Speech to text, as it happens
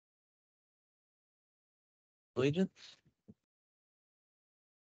Allegiance.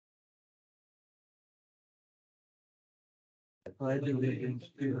 I pledge allegiance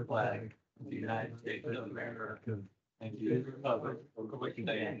to the flag of the United States of America and to the republic for which it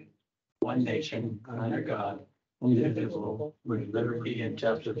stands, one nation under God, indivisible, with liberty and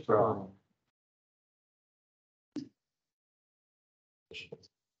justice for all.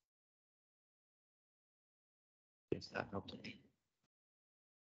 Yes, that helped.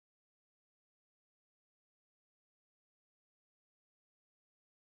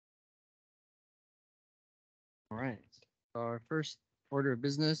 All right, our first order of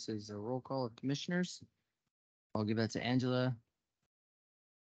business is a roll call of commissioners. I'll give that to Angela.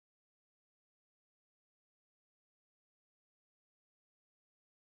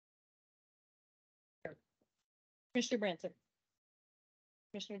 Commissioner Branson.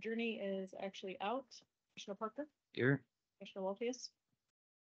 Commissioner Journey is actually out. Commissioner Parker, Here. Commissioner Waltius,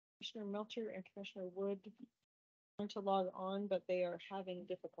 Commissioner Melcher, and Commissioner Wood want to log on, but they are having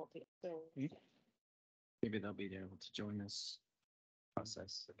difficulty. So Maybe they'll be able to join this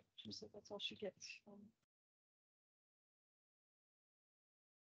process. she said that's all she gets.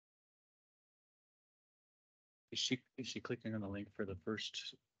 Is she clicking on the link for the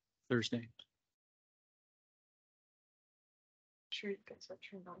first Thursday? Sure, you gets that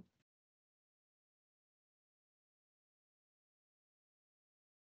turned on.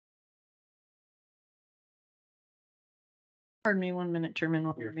 Pardon me 1 minute,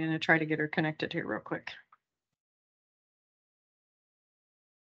 Chairman. We're going to try to get her connected here real quick.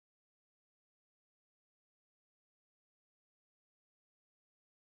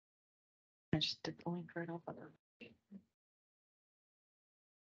 I just did the link right off of her.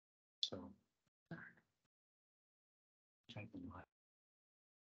 So.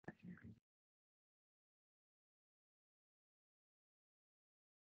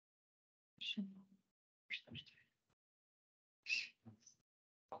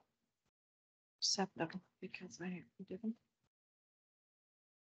 Accept them because I didn't.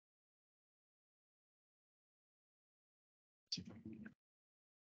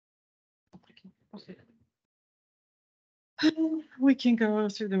 Okay. We can go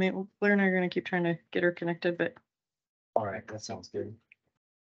through the main. Blair and I are going to keep trying to get her connected, but All right, that sounds good.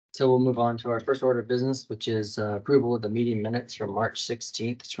 So we'll move on to our first order of business, which is approval of the meeting minutes from March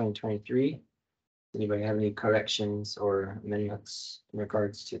 16th, 2023. Anybody have any corrections or amendments in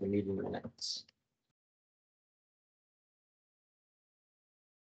regards to the meeting minutes?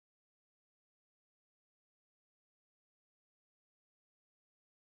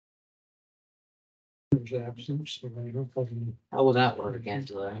 How will that work,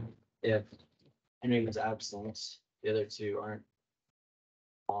 Angela? If Henry was absent, the other two aren't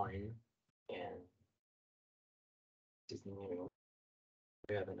on, and do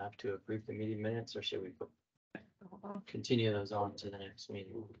we have enough to approve the meeting minutes, or should we continue those on to the next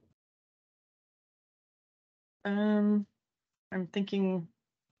meeting? I'm thinking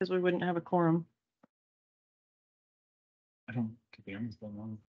because we wouldn't have a quorum. I don't, to be honest, don't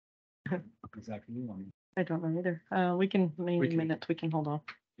know. Exactly. I don't know either. We can maybe can- minutes. We can hold on.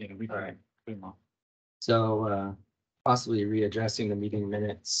 Yeah, we All right. put them off. So possibly readdressing the meeting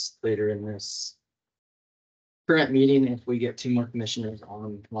minutes later in this current meeting if we get two more commissioners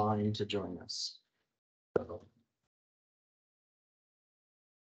online to join us. So.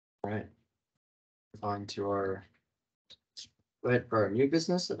 All right. On to our, go ahead for our new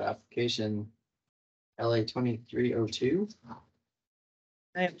business of application LA 2302.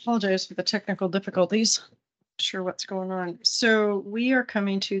 I apologize for the technical difficulties. Not sure what's going on. So we are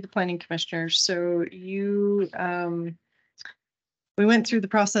coming to the planning commissioners. So you, we went through the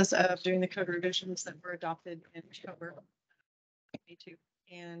process of doing the code revisions that were adopted in October.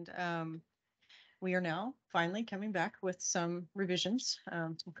 And we are now finally coming back with some revisions,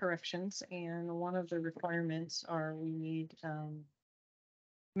 some corrections. And one of the requirements are we need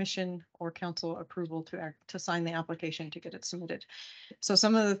commission or council approval to sign the application to get it submitted. So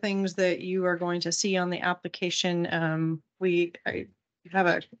some of the things that you are going to see on the application, I have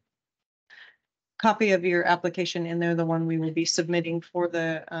a copy of your application in there, the one we will be submitting for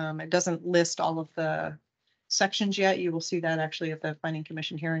the, it doesn't list all of the sections yet. You will see that actually at the planning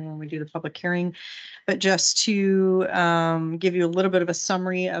commission hearing when we do the public hearing. But just to give you a little bit of a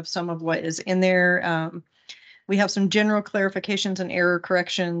summary of some of what is in there. We have some general clarifications and error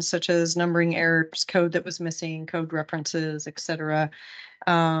corrections, such as numbering errors, code that was missing, code references, etc.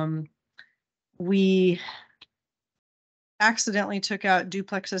 We accidentally took out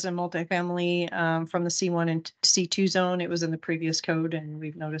duplexes and multifamily from the C1 and C2 zone. It was in the previous code, and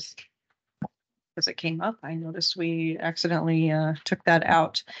we've noticed because it came up. I noticed we accidentally took that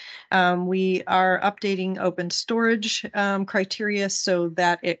out. We are updating open storage criteria so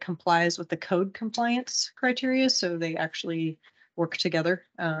that it complies with the code compliance criteria. So they actually work together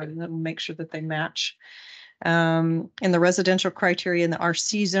and make sure that they match. In the residential criteria in the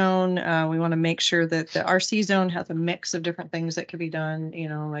RC zone, we want to make sure that the RC zone has a mix of different things that could be done, you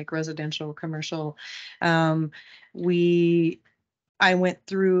know, like residential, commercial. I went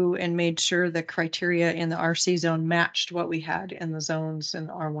through and made sure the criteria in the RC zone matched what we had in the zones in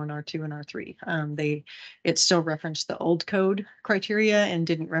R1, R2, and R3. It still referenced the old code criteria and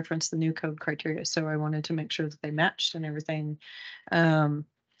didn't reference the new code criteria. So I wanted to make sure that they matched and everything.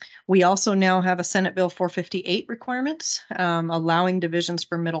 We also now have a Senate Bill 458 requirements, allowing divisions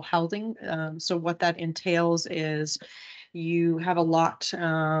for middle housing. So what that entails is you have a lot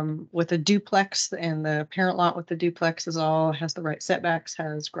with a duplex, and the parent lot with the duplex has the right setbacks,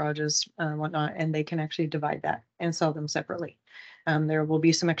 has garages, whatnot, and they can actually divide that and sell them separately. There will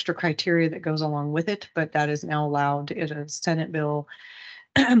be some extra criteria that goes along with it, but that is now allowed. It is Senate Bill.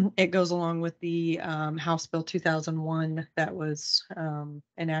 It goes along with the House Bill 2001 that was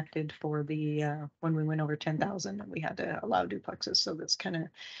enacted for the when we went over 10,000 and we had to allow duplexes. So this kind of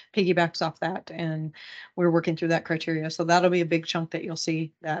piggybacks off that, and we're working through that criteria. So that'll be a big chunk that you'll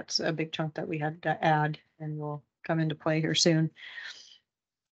see. That's a big chunk that we had to add and will come into play here soon.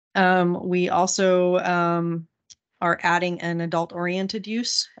 We also are adding an adult-oriented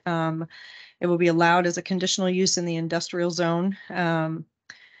use. It will be allowed as a conditional use in the industrial zone.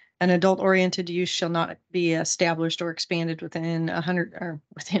 An adult-oriented use shall not be established or expanded within 100 or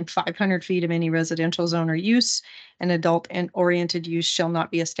within 500 feet of any residential zone or use. An adult-oriented use shall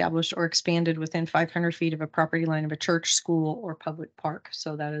not be established or expanded within 500 feet of a property line of a church, school, or public park.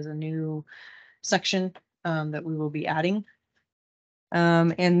 So that is a new section that we will be adding.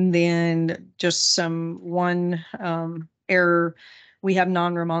 And then just one error. We have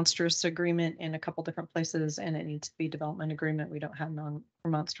non-remonstrance agreement in a couple different places, and it needs to be development agreement. We don't have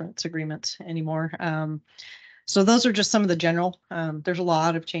non-remonstrance agreements anymore. So those are just some of the general. There's a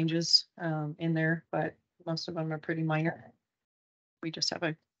lot of changes in there, but most of them are pretty minor. We just have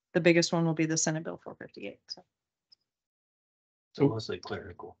the biggest one will be the Senate Bill 458. So mostly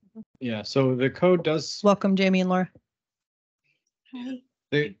clerical. Yeah, so the code does, Welcome, Jamie and Laura.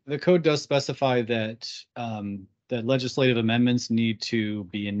 the code does specify that that legislative amendments need to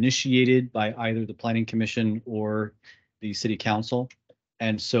be initiated by either the planning commission or the city council.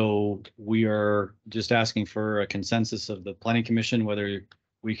 And so we are just asking for a consensus of the planning commission, whether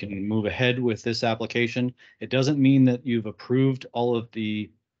we can move ahead with this application. It doesn't mean that you've approved all of the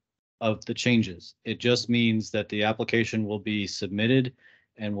changes. It just means that the application will be submitted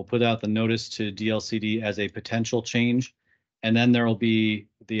and we'll put out the notice to DLCD as a potential change. And then there will be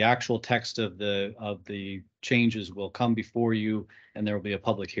the actual text of the changes will come before you, and there will be a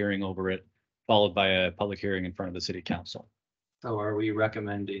public hearing over it, followed by a public hearing in front of the city council. So are we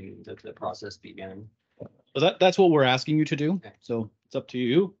recommending that the process begin? So that's what we're asking you to do. Okay. So it's up to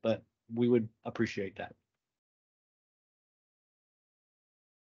you, but we would appreciate that.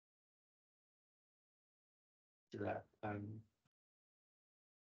 To that, I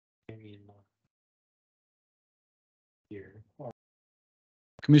mean, here.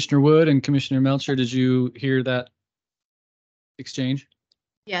 Commissioner Wood and Commissioner Melcher, did you hear that exchange?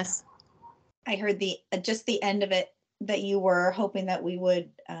 Yes. I heard just the end of it, that you were hoping that we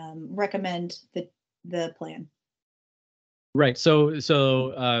would recommend the plan. Right. So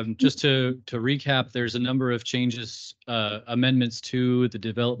just to recap, there's a number of changes, amendments to the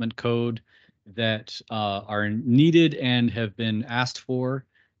development code that are needed and have been asked for.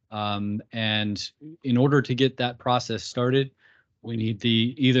 And in order to get that process started, we need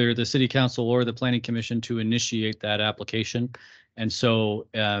either the city council or the planning commission to initiate that application. And so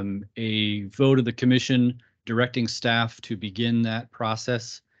a vote of the commission directing staff to begin that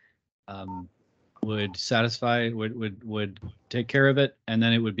process would take care of it, and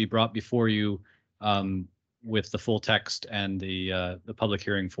then it would be brought before you with the full text and the public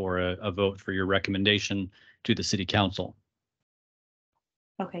hearing for a vote for your recommendation to the city council.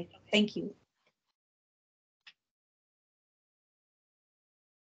 Okay, thank you.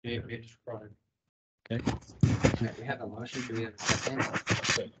 Okay. We have a motion. Do we have a second?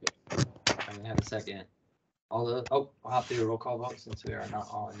 And we have a second. I'll have to do a roll call vote since we are not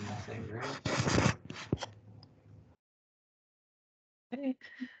all in the same room. Okay.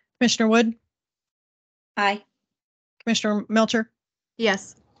 Commissioner Wood, Aye. Commissioner Melcher,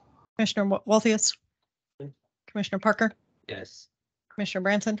 Yes. Commissioner Wolfius, Commissioner Parker, Yes. Commissioner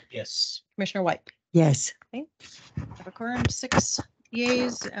Branson, Yes. Commissioner White. Yes. Have a quorum, 6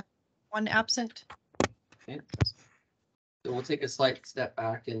 yeas. one absent. Okay. So we'll take a slight step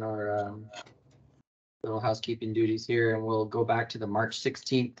back in our little housekeeping duties here, and we'll go back to the March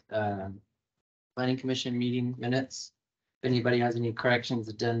 16th Planning Commission meeting minutes. If anybody has any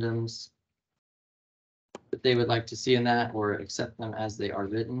corrections, addendums that they would like to see in that, or accept them as they are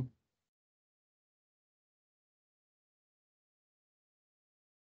written.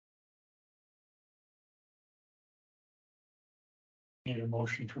 Need a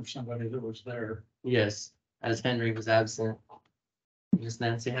motion from somebody that was there. Yes, as Henry was absent. Miss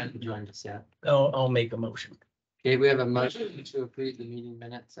Nancy hadn't joined us yet. I'll make a motion. Okay, we have a motion to approve the meeting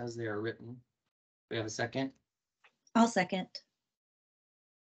minutes as they are written. We have a second. I'll second.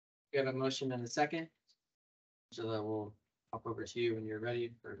 We have a motion and a second. So that will hop over to you when you're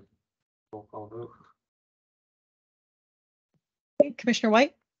ready for roll call vote. Commissioner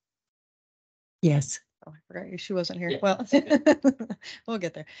White? Yes. Oh, I forgot she wasn't here. Yeah. Well, we'll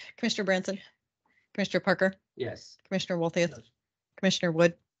get there. Commissioner Branson, Commissioner Parker, Yes. Commissioner Wolthius, Commissioner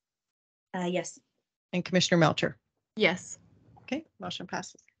Wood, Yes. and Commissioner Melcher. Yes. Okay, motion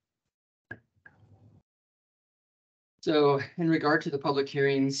passes. So in regard to the public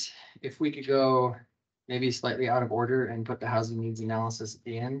hearings, if we could go maybe slightly out of order and put the housing needs analysis at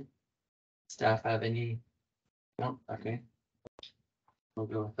the end. Staff have any? No, okay. We'll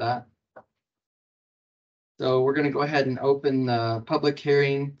go with that. So we're gonna go ahead and open the public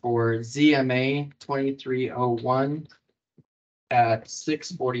hearing for ZMA 2301 at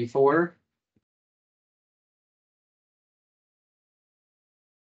 6:44.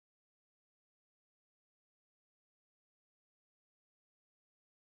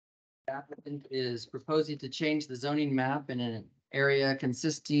 The applicant is proposing to change the zoning map in an area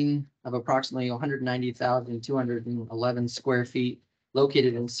consisting of approximately 190,211 square feet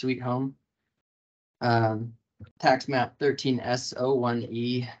located in Sweet Home. Tax map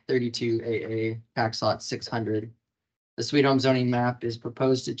 13S01E 32AA, tax lot 600. The Sweet Home zoning map is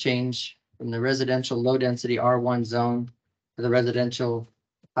proposed to change from the residential low density R1 zone to the residential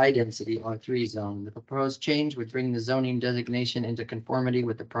high density R3 zone. The proposed change would bring the zoning designation into conformity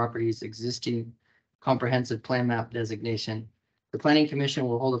with the property's existing comprehensive plan map designation. The Planning Commission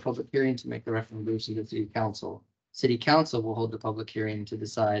will hold a public hearing to make the recommendation to the City Council. City Council will hold the public hearing to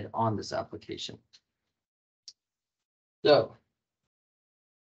decide on this application. So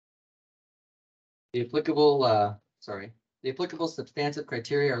the applicable substantive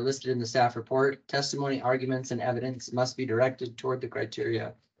criteria are listed in the staff report. Testimony, arguments, and evidence must be directed toward the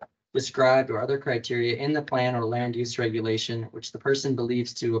criteria described or other criteria in the plan or land use regulation, which the person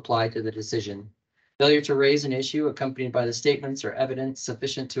believes to apply to the decision. Failure to raise an issue accompanied by the statements or evidence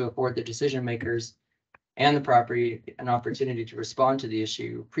sufficient to afford the decision makers and the property an opportunity to respond to the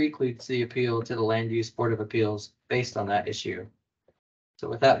issue precludes the appeal to the Land Use Board of Appeals based on that issue. So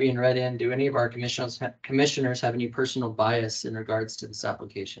with that being read in, do any of our commissioners have any personal bias in regards to this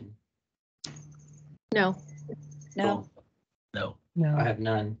application? No. No. No. I have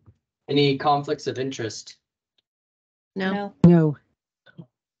none. Any conflicts of interest? No. No. No.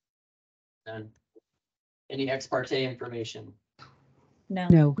 None. Any ex parte information? No.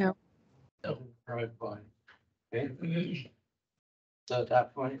 No. No. Right by. Okay. So at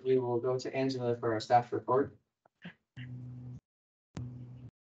that point, we will go to Angela for our staff report.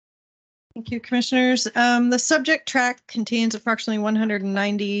 Thank you, Commissioners. The subject tract contains approximately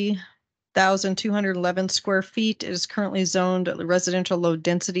 190,211 square feet. It is currently zoned residential low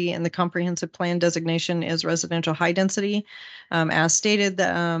density, and the comprehensive plan designation is residential high density. As stated,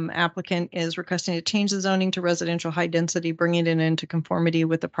 the applicant is requesting to change the zoning to residential high density, bringing it into conformity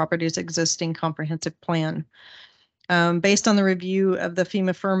with the property's existing comprehensive plan. Based on the review of the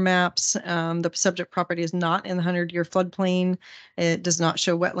FEMA firm maps, the subject property is not in the 100-year floodplain. It does not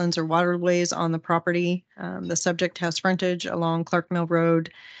show wetlands or waterways on the property. The subject has frontage along Clark Mill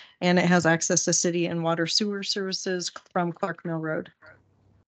Road, and it has access to city and water sewer services from Clark Mill Road.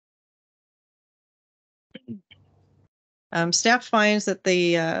 Staff finds that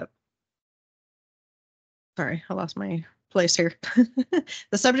the sorry, I lost my place here.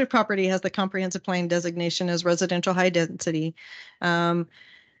 The subject property has the comprehensive plan designation as residential high density. The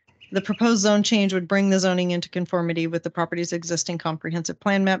proposed zone change would bring the zoning into conformity with the property's existing comprehensive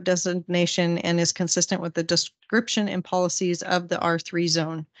plan map designation and is consistent with the description and policies of the R3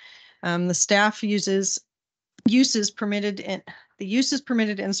 zone. The staff uses permitted in the uses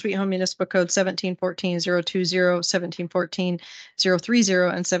permitted in Sweet Home Municipal Code 1714-020,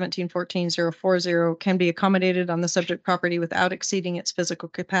 1714-030, and 1714-040 can be accommodated on the subject property without exceeding its physical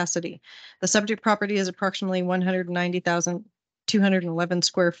capacity. The subject property is approximately 190,211 211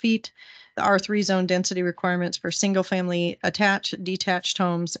 square feet. The R3 zone density requirements for single-family attached, detached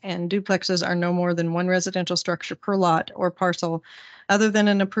homes and duplexes are no more than one residential structure per lot or parcel other than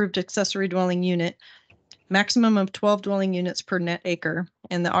an approved accessory dwelling unit, maximum of 12 dwelling units per net acre,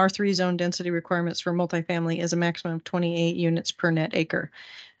 and the R3 zone density requirements for multifamily is a maximum of 28 units per net acre.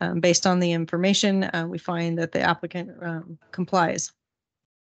 Based on the information, we find that the applicant complies.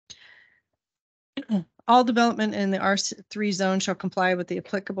 All development in the R3 zone shall comply with the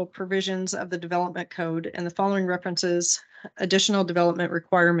applicable provisions of the development code, and the following references additional development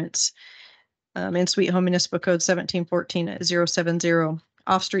requirements in Sweet Home Municipal Code 1714.070.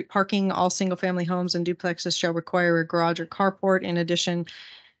 Off-street parking, all single-family homes and duplexes shall require a garage or carport. In addition,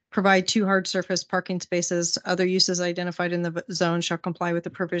 provide 2 hard surface parking spaces. Other uses identified in the zone shall comply with the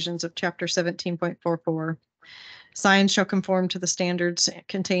provisions of Chapter 17.44. Signs shall conform to the standards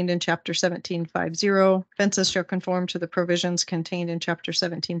contained in Chapter 17.50. Fences shall conform to the provisions contained in Chapter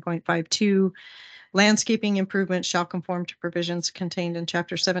 17.52. Landscaping improvements shall conform to provisions contained in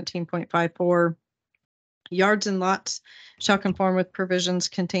Chapter 17.54. Yards and lots shall conform with provisions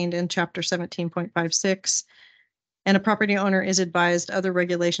contained in Chapter 17.56. And a property owner is advised other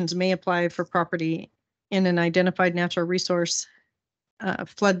regulations may apply for property in an identified natural resource,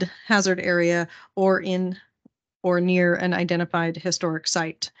 flood hazard area, or in or near an identified historic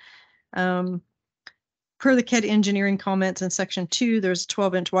site. Per the KED engineering comments in section 2, there's a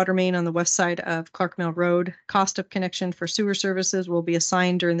 12-inch water main on the west side of Clark Mill Road. Cost of connection for sewer services will be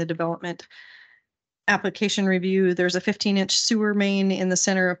assigned during the development application review. There's a 15-inch sewer main in the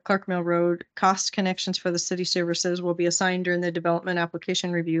center of Clark Mill Road. Cost connections for the city services will be assigned during the development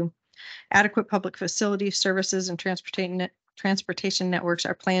application review. Adequate public facility services and transportation networks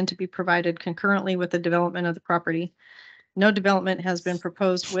are planned to be provided concurrently with the development of the property. No development has been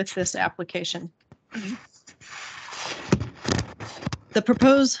proposed with this application. The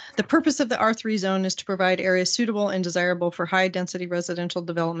purpose of the R3 zone is to provide areas suitable and desirable for high density residential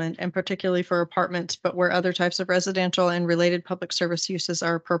development and particularly for apartments, but where other types of residential and related public service uses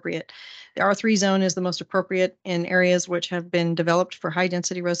are appropriate. The R3 zone is the most appropriate in areas which have been developed for high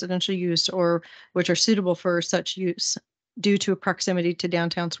density residential use or which are suitable for such use due to proximity to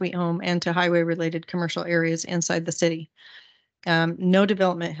downtown Sweet Home and to highway related commercial areas inside the city. No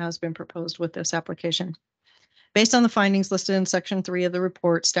development has been proposed with this application. Based on the findings listed in section 3 of the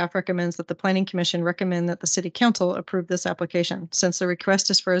report, staff recommends that the Planning Commission recommend that the City Council approve this application. Since the request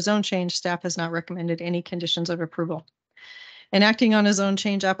is for a zone change, staff has not recommended any conditions of approval. In acting on a zone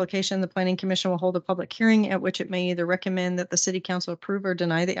change application, the Planning Commission will hold a public hearing at which it may either recommend that the City Council approve or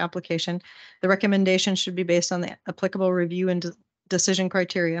deny the application. The recommendation should be based on the applicable review and decision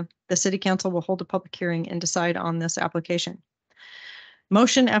criteria. The City Council will hold a public hearing and decide on this application.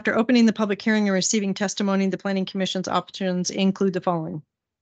 Motion after opening the public hearing and receiving testimony, the Planning Commission's options include the following.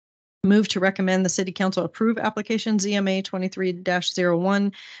 Move to recommend the City Council approve application ZMA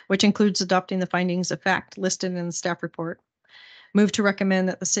 23-01, which includes adopting the findings of fact listed in the staff report. Move to recommend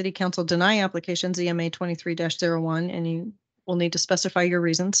that the City Council deny application ZMA 23-01, and you will need to specify your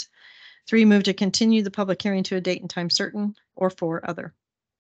reasons. 3, move to continue the public hearing to a date and time certain, or 4, other.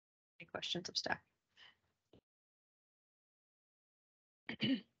 Any questions of staff?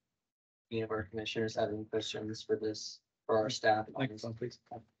 Any of our commissioners have any questions for this, for our staff? on this Microphone, please.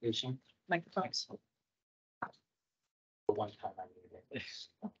 application? Microphones. The one time I needed it.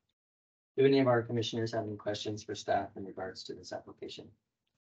 Do any of our commissioners have any questions for staff in regards to this application?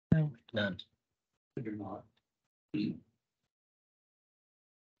 None. Do not.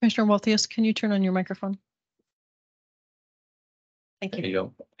 Commissioner Walthius, can you turn on your microphone? Thank There you. you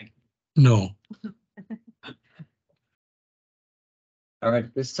go. No. All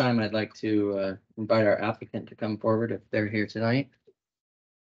right, this time I'd like to invite our applicant to come forward if they're here tonight.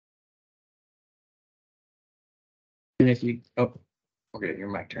 And if you, oh, we're getting your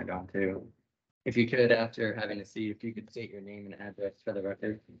mic turned on too. If you could, after having a seat, if you could state your name and address for the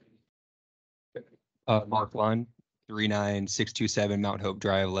record. Mark Lund, 39627 Mount Hope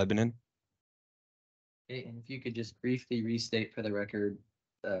Drive, Lebanon. Okay, and if you could just briefly restate for the record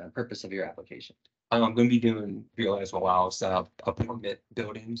the purpose of your application. I'm going to be doing Realize Allows apartment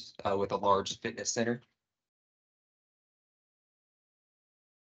buildings with a large fitness center.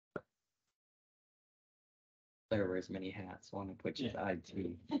 There wears many hats. Want to put you to IT.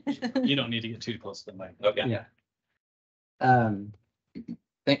 You don't need to get too close to the mic. Okay. Yeah.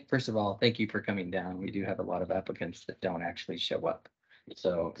 First of all, thank you for coming down. We do have a lot of applicants that don't actually show up.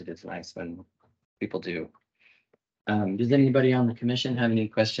 So it is nice when people do. Does anybody on the commission have any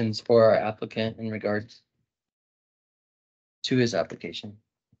questions for our applicant in regards to his application?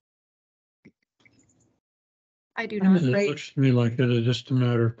 I do It not, right? looks to me like it is just a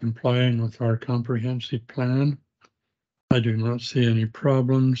matter of complying with our comprehensive plan. I do not see any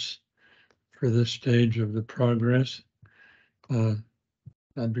problems for this stage of the progress.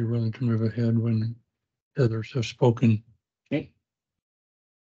 I'd be willing to move ahead when others have spoken.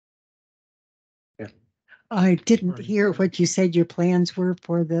 I didn't hear what you said your plans were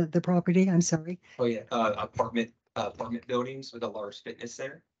for the property. I'm sorry. Oh, yeah, apartment buildings with a large fitness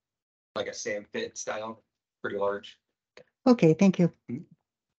center. Like a Sam Fit style, pretty large. Okay, thank you.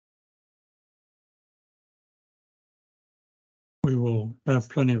 We will have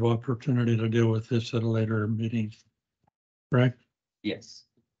plenty of opportunity to deal with this at a later meeting. Right? Yes.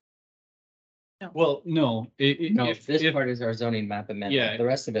 Well, no, No, if, this if, part is our zoning map Yeah. amendment. The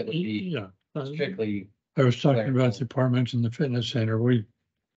rest of it would be Yeah. strictly, I was talking about clerical. the apartments and the fitness center. we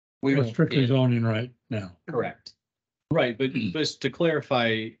We're will, strictly yeah, zoning right now. correct. right, but just to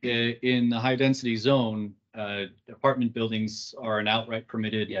clarify, in the high density zone, apartment buildings are an outright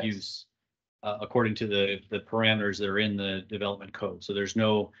permitted Yes. use. According to the parameters that are in the development code. So there's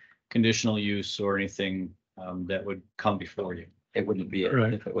no conditional use or anything that would come before you. It wouldn't be it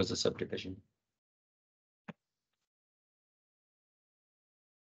Right. if it was a subdivision.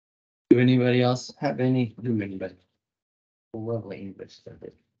 Do anybody else have any, anybody? Lovely English stuff.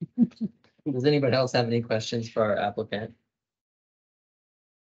 Does anybody else have any questions for our applicant?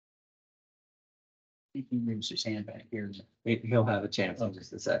 He can use his hand back here. He'll have a chance in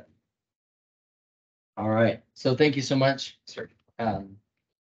just a sec. All right, so thank you so much, sir.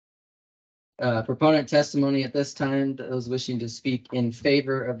 Proponent testimony at this time, those wishing to speak in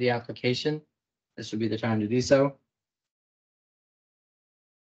favor of the application, this would be the time to do so.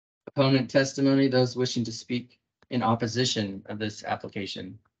 Opponent testimony, those wishing to speak in opposition of this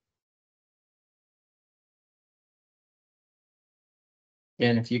application.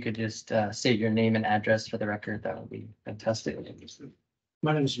 And if you could just state your name and address for the record, that would be fantastic.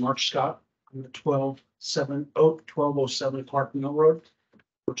 My name is Mark Scott. I'm at 1207 Clark Mill Road,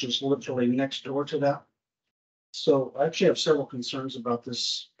 which is literally next door to that. So I actually have several concerns about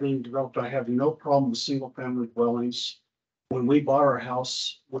this being developed. I have no problem with single family dwellings. When we bought our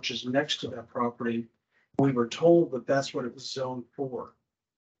house, which is next to that property, we were told that that's what it was zoned for.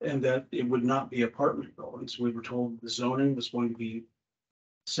 And that it would not be apartment buildings. We were told the zoning was going to be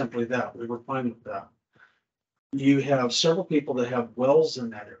simply that. We were fine with that. You have several people that have wells in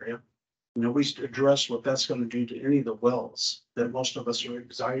that area. Nobody's addressed what that's going to do to any of the wells that most of us are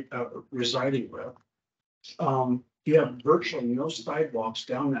residing with. You have virtually no sidewalks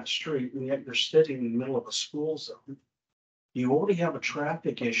down that street, and yet you're sitting in the middle of a school zone. You already have a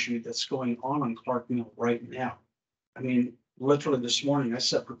traffic issue that's going on Clark Mill right now. I mean, literally this morning, I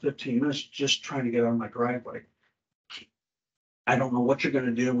sat for 15 minutes just trying to get on my driveway. I don't know what you're going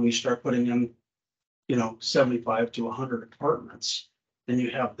to do when you start putting in, 75 to 100 apartments. Then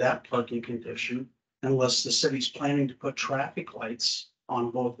you have that parking condition, unless the city's planning to put traffic lights on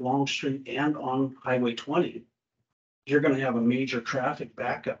both Long Street and on Highway 20. You're going to have a major traffic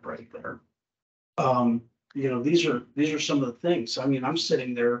backup right there. These are some of the things. I mean, I'm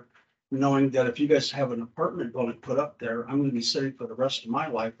sitting there knowing that if you guys have an apartment building put up there, I'm going to be sitting for the rest of my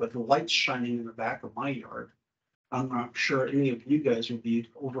life with the lights shining in the back of my yard. I'm not sure any of you guys would be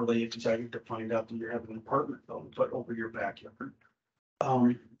overly excited to find out that you're having an apartment building put over your backyard.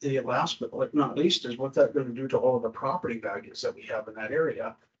 The last but not least is what's that going to do to all of the property values that we have in that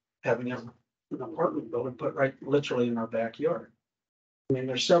area, having an apartment building put right literally in our backyard. I mean,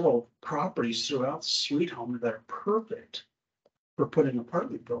 there's several properties throughout Sweet Home that are perfect for putting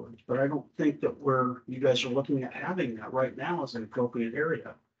apartment buildings, but I don't think that you guys are looking at having that right now as an appropriate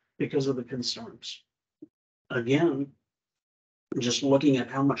area because of the concerns. Again, just looking at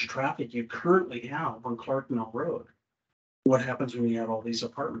how much traffic you currently have on Clark Mill Road. What happens when you have all these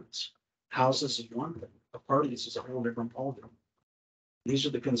apartments? Houses is one thing, apartments is a whole different ballgame. These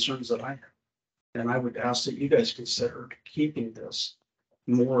are the concerns that I have. And I would ask that you guys consider keeping this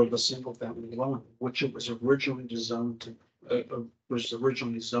more of a single family dwelling, which it was originally zoned to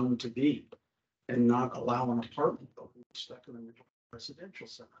be, and not allow an apartment building stuck in a residential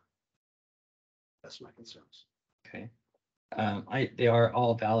center. That's my concerns. Okay. They are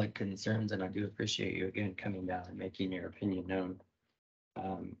all valid concerns, and I do appreciate you again coming down and making your opinion known.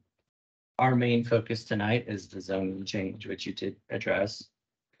 Our main focus tonight is the zoning change, which you did address.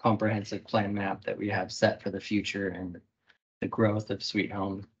 Comprehensive plan map that we have set for the future and the growth of Sweet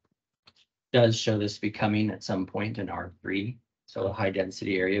Home does show this becoming at some point in R3, so a high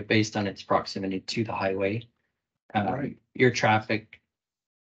density area based on its proximity to the highway. Right. Your traffic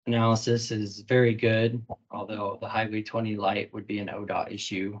analysis is very good, although the Highway 20 light would be an ODOT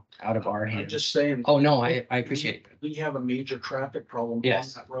issue out of our I'm hands. just saying. Oh, no, I appreciate it. We have a major traffic problem on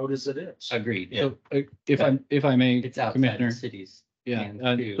Yes. that road as it is. Agreed. So if I may, It's outside Commissioner. the cities. Yeah,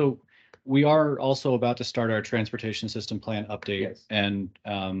 hands, too. so we are also about to start our transportation system plan update. Yes. And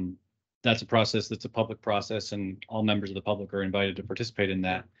that's a process, that's a public process, and all members of the public are invited to participate in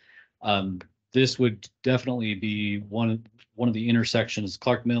that. This would definitely be one of the intersections.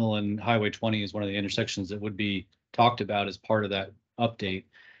 Clark Mill and Highway 20 is one of the intersections that would be talked about as part of that update.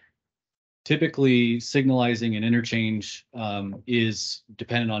 Typically, signalizing an interchange is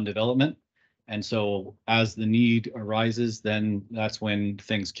dependent on development. And so as the need arises, then that's when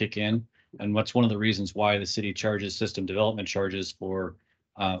things kick in. And what's one of the reasons why the city charges system development charges for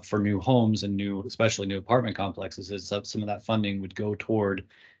new homes and especially new apartment complexes, is that some of that funding would go toward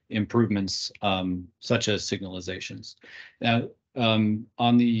improvements such as signalizations. Now,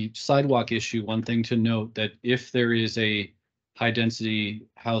 on the sidewalk issue, one thing to note that if there is a high density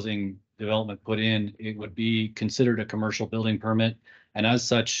housing development put in, it would be considered a commercial building permit. And as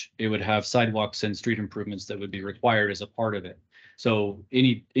such, it would have sidewalks and street improvements that would be required as a part of it. So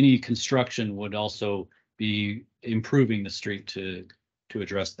any construction would also be improving the street to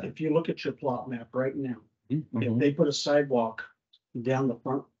address that. If you look at your plot map right now, if Mhm. they put a sidewalk down the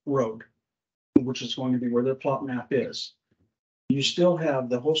front road, which is going to be where their plot map is, you still have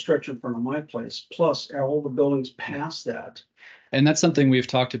the whole stretch in front of my place, plus all the buildings past that. And that's something we've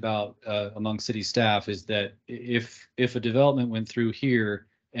talked about among city staff, is that if a development went through here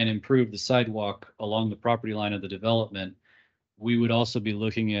and improved the sidewalk along the property line of the development, we would also be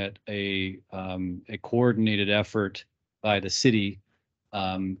looking at a coordinated effort by the city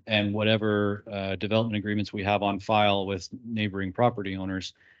and whatever development agreements we have on file with neighboring property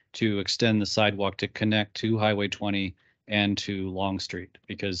owners to extend the sidewalk to connect to Highway 20 and to Long Street.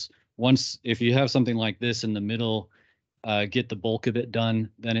 Because if you have something like this in the middle, get the bulk of it done,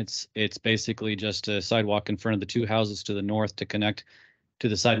 then it's basically just a sidewalk in front of the two houses to the north to connect to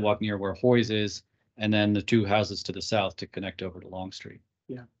the sidewalk near where Hoy's is, and then the two houses to the south to connect over to Long Street.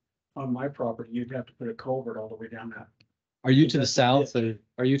 On my property, you'd have to put a culvert all the way down that. Are you to the That's south it.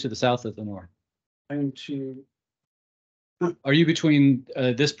 or are you to the south or the north? I'm to, Are you between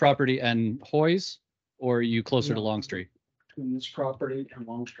this property and Hoy's, or are you closer to No. Long Street? between this property and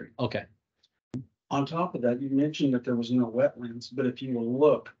Long Street. Okay, On top of that, you mentioned that there was no wetlands, but if you will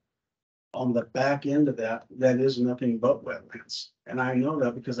look on the back end of that, that is nothing but wetlands. And I know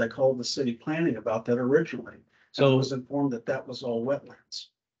that because I called the city planning about that originally. So I so was informed that that was all wetlands.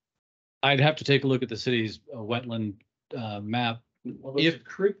 I'd have to take a look at the city's wetland map. Well, there's a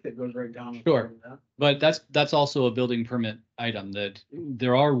creek that goes right down. Sure. that. But that's also a building permit item, that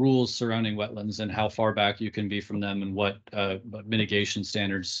there are rules surrounding wetlands and how far back you can be from them, and what mitigation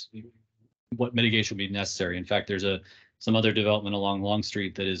standards, what mitigation would be necessary. In fact, there's some other development along Long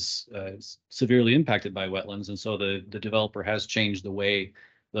Street that is severely impacted by wetlands. And so the developer has changed the way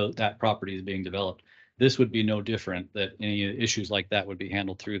that property is being developed. This would be no different, that any issues like that would be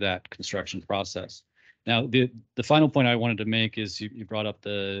handled through that construction process. Now, the final point I wanted to make is you brought up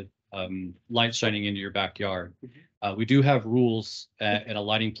the light shining into your backyard. We do have rules, and a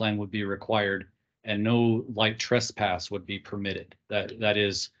lighting plan would be required, and no light trespass would be permitted. That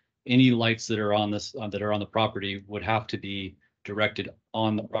is, any lights that are on the property would have to be directed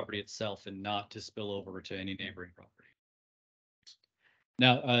on the property itself and not to spill over to any neighboring property.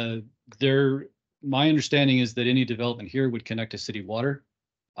 Now, my understanding is that any development here would connect to city water.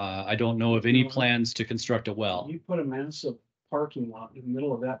 I don't know of any plans to construct a well. You put a massive parking lot in the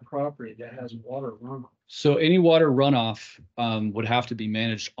middle of that property that has water runoff. So any water runoff would have to be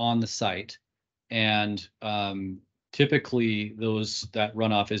managed on the site. And typically that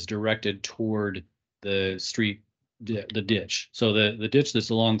runoff is directed toward the street, the ditch. So the ditch that's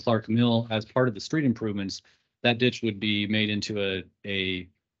along Clark Mill, as part of the street improvements, that ditch would be made into a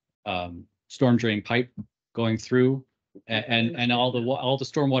storm drain pipe going through. And all the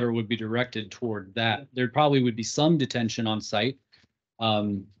stormwater would be directed toward that. There probably would be some detention on site.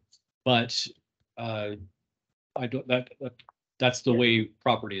 But I don't, that's the way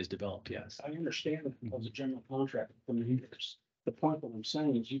property is developed, yes. I understand that as a general contractor for many years. The point that I'm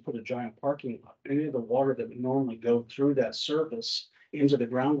saying is you put a giant parking lot, any of the water that would normally go through that surface into the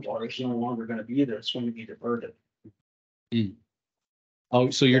groundwater is no longer going to be there. It's going to be diverted. Oh,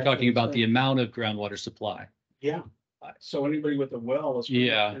 so you're That's what talking I'm about the saying. amount of groundwater supply. Yeah. So anybody with a well is. gonna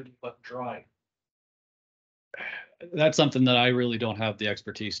Yeah. be left dry. That's something that I really don't have the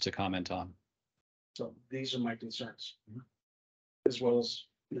expertise to comment on. So these are my concerns. As well as,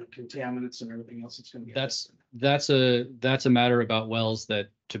 contaminants and everything else that's going to be. That's a matter about wells that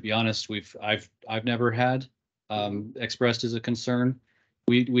to be honest, I've never had expressed as a concern.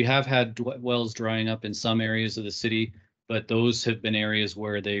 We have had wells drying up in some areas of the city, but those have been areas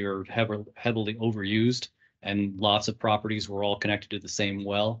where they are heavily overused and lots of properties were all connected to the same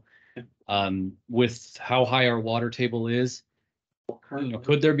well. With how high our water table is,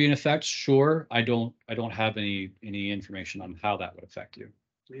 could there be an effect? Sure. I don't have any information on how that would affect you.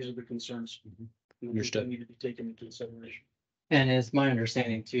 These are the concerns. Understood. That need to be taken into consideration. And it's my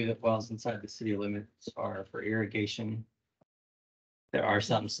understanding too, that wells inside the city limits are for irrigation. There are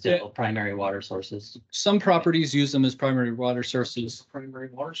some still primary water sources. Some properties use them as primary water sources. Primary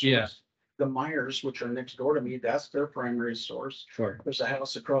water source. Yeah. The Myers, which are next door to me, that's their primary source. Sure. There's a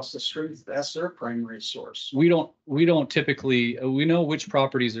house across the street, that's their primary source. We don't typically, we know which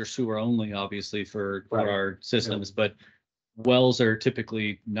properties are sewer only, obviously, for Right. our systems, but wells are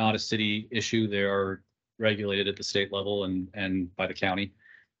typically not a city issue. They are regulated at the state level and by the county.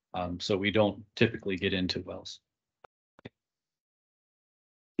 So we don't typically get into wells.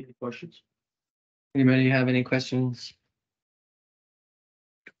 Any questions? Anybody have any questions?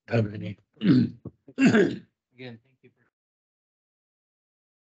 Have any? Again, thank you.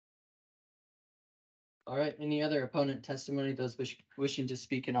 All right, any other opponent testimony, those wishing to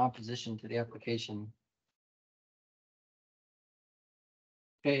speak in opposition to the application?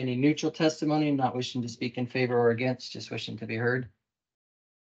 Okay, any neutral testimony, not wishing to speak in favor or against, just wishing to be heard?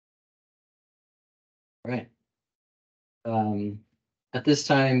 All right. At this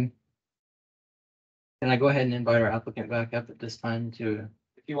time, can I go ahead and invite our applicant back up at this time to,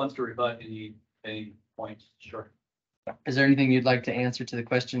 If he wants to rebut any points, sure. is there anything you'd like to answer to the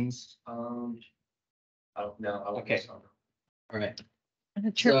questions? I don't know. Okay. All right.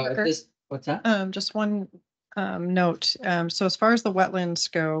 Chair So at Parker? this, what's that? Just one note. So as far as the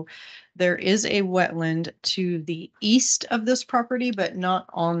wetlands go, there is a wetland to the east of this property, but not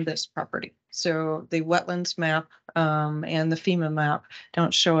on this property. So the wetlands map and the FEMA map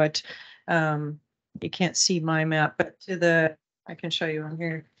don't show it. You can't see my map, but I can show you on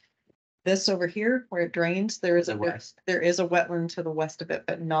here. This over here where it drains, there is The west. there is a wetland to the west of it,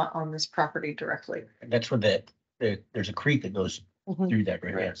 but not on this property directly. That's where there's a creek that goes Mhm. through that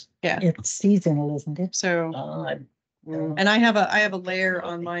right Right. there. Yeah, It's seasonal, isn't it? so. And I have a layer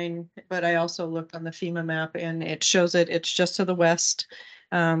on mine, but I also looked on the FEMA map and it shows it's just to the west,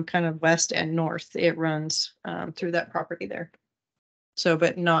 kind of west and north. It runs through that property there. So,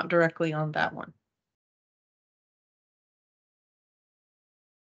 but not directly on that one.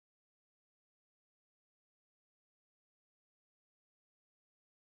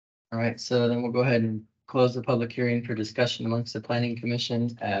 All right, so then we'll go ahead and close the public hearing for discussion amongst the planning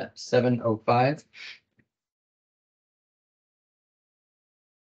commission at 7:05.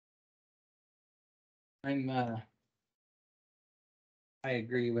 I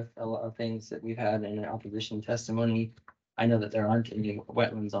agree with a lot of things that we've had in the opposition testimony. I know that there aren't any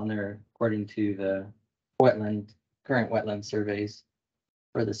wetlands on there according to the current wetland surveys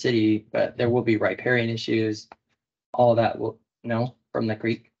for the city, but there will be riparian issues. All that will, from the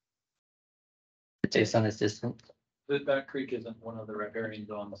creek. Based on its distance. That creek isn't one of the riparian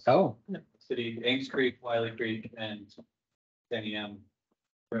zones. Oh, City, Ames Creek, Wiley Creek, and Sandy M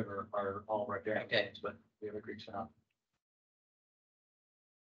River are all riparian Okay. zones, but the other creeks are not.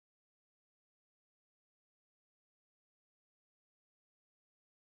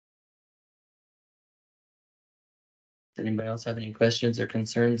 does anybody else have any questions or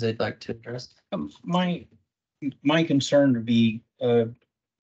concerns they'd like to address? My concern would be,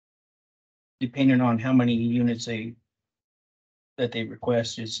 depending on how many units that they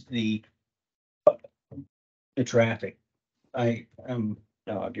request is the traffic.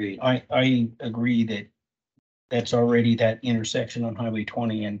 No, agreed. I agree that that's already that intersection on Highway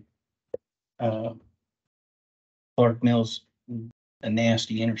 20 and Clark Mills, a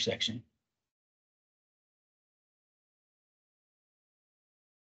nasty intersection.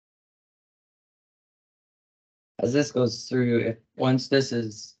 As this goes through, once this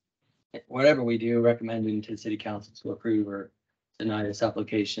is, whatever we do, recommending to city council to approve or deny this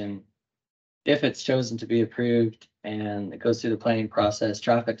application. If it's chosen to be approved and it goes through the planning process,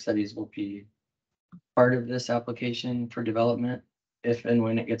 traffic studies will be part of this application for development, if and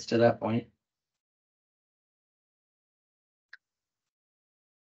when it gets to that point.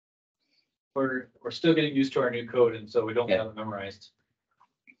 We're still getting used to our new code, and so we don't Yeah. have it memorized.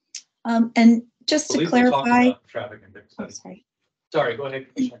 And just to Believe we're talking clarify, about Traffic and oh, sorry. Sorry, go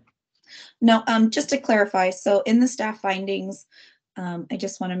ahead, Commissioner. No, just to clarify, so in the staff findings, I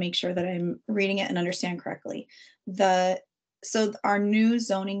just want to make sure that I'm reading it and understand correctly. So our new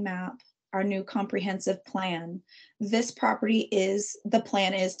zoning map our new comprehensive plan, this property the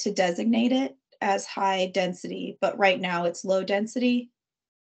plan is to designate it as high density, but right now it's low density.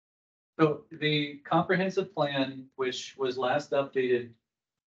 So the comprehensive plan, which was last updated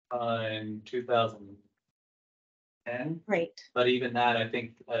in 2010, Right. but even that, I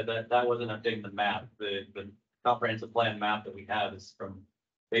think that wasn't updating the map. The comprehensive plan map that we have is from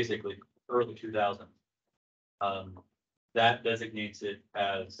basically early 2000. That designates it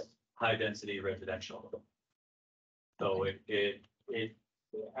as high density residential. So it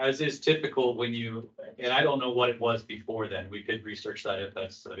as is typical when you, and I don't know what it was before then, we could research that if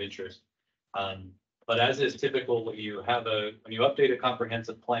that's of interest. But as is typical, when you update a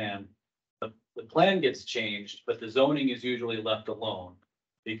comprehensive plan, the plan gets changed, but the zoning is usually left alone.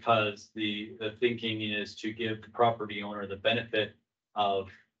 Because the thinking is to give the property owner the benefit of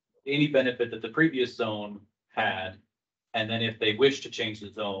any benefit that the previous zone had. And then if they wish to change the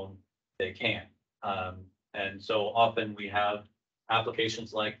zone, they can. And so often we have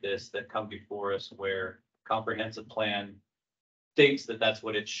applications like this that come before us where comprehensive plan states that that's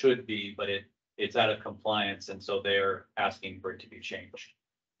what it should be, but it's out of compliance, and so they're asking for it to be changed.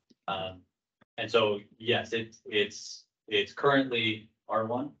 And so, yes, it's currently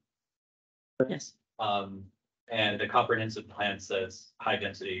R1. Yes. And the comprehensive plan says high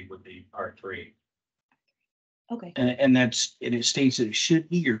density would be R3. Okay. And it states that it should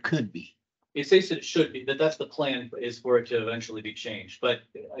be or could be. It says that it should be, that's the plan, is for it to eventually be changed. But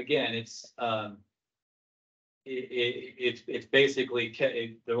again, it's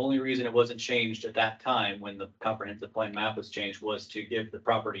basically, the only reason it wasn't changed at that time when the comprehensive plan map was changed was to give the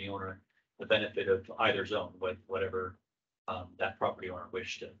property owner the benefit of either zone with whatever that property owner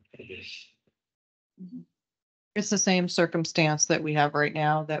wished to do. It's the same circumstance that we have right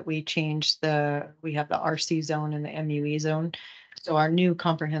now, that we have the RC zone and the MUE zone. So our new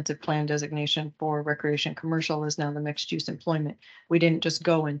comprehensive plan designation for recreation commercial is now the mixed use employment. We didn't just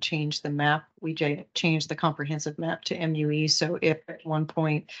go and change the map. We changed the comprehensive map to MUE. So if at one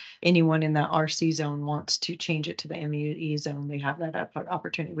point anyone in that RC zone wants to change it to the MUE zone, they have that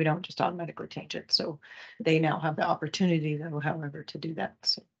opportunity. We don't just automatically change it. So they now have the opportunity though, however, to do that.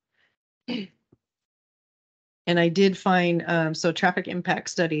 So. And I did find, so traffic impact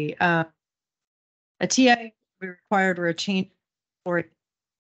study, a TI required or a change or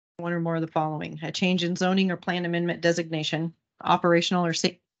one or more of the following: a change in zoning or plan amendment designation, operational or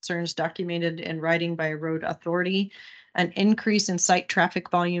safety concerns documented in writing by a road authority, an increase in site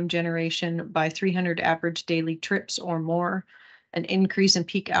traffic volume generation by 300 average daily trips or more, an increase in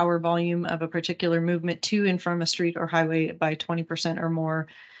peak hour volume of a particular movement to and from a street or highway by 20% or more,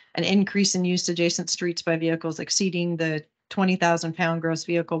 an increase in use adjacent streets by vehicles exceeding the 20,000 pound gross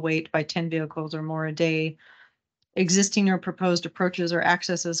vehicle weight by 10 vehicles or more a day, existing or proposed approaches or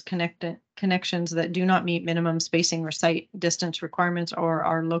accesses connections that do not meet minimum spacing or site distance requirements or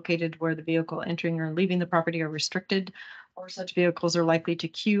are located where the vehicle entering or leaving the property are restricted, or such vehicles are likely to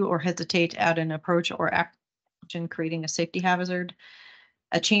queue or hesitate at an approach or action, creating a safety hazard,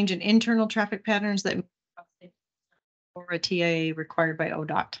 a change in internal traffic patterns that or a TIA required by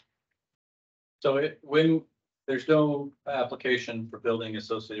ODOT. So when there's no application for building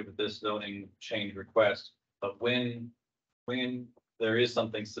associated with this zoning change request, but when there is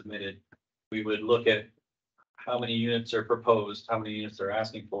something submitted, we would look at how many units are proposed, how many units they're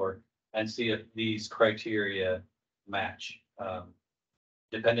asking for, and see if these criteria match.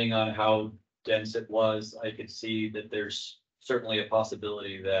 Depending on how dense it was, I could see that there's certainly a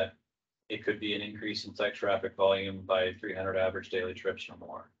possibility that it could be an increase in site traffic volume by 300 average daily trips or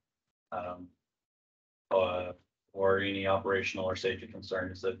more. Or any operational or safety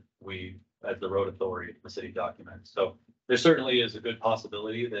concerns that we, as the road authority, the city documents. So there certainly is a good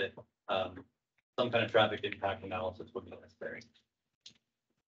possibility that some kind of traffic impact analysis would be necessary.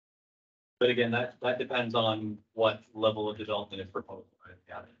 But again, that depends on what level of development is proposed.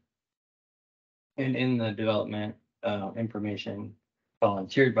 And in the development information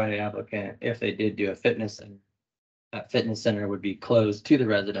volunteered by the applicant, if they did do a fitness center, that fitness center would be closed to the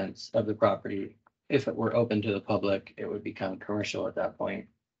residents of the property. If it were open to the public, it would become commercial at that point.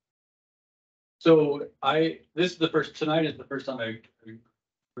 So tonight is the first time I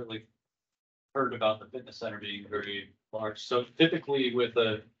really heard about the fitness center being very large. So typically with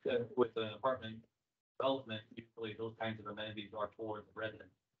an apartment development, usually those kinds of amenities are for the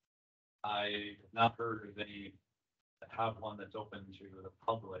residents. I have not heard of any that have one that's open to the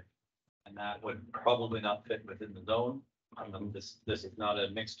public, and that would probably not fit within the zone. This is not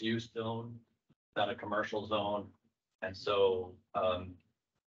a mixed use zone, not a commercial zone, and so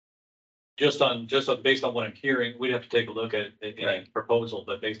based on what I'm hearing, we'd have to take a look at the Right. proposal,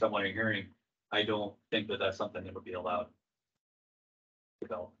 but based on what I'm hearing, I don't think that that's something that would be allowed.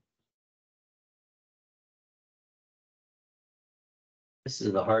 Develop. This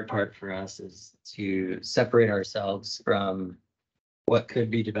is the hard part for us, is to separate ourselves from what could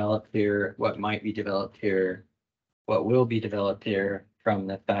be developed here, what might be developed here, what will be developed here, from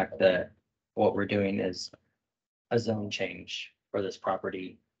the fact that what we're doing is a zone change for this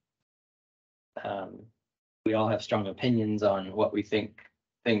property. We all have strong opinions on what we think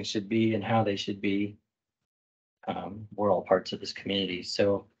things should be and how they should be. We're all parts of this community,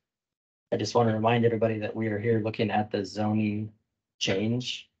 so I just want to remind everybody that we are here looking at the zoning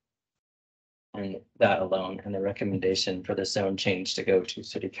change. And that alone, and the recommendation for the zone change to go to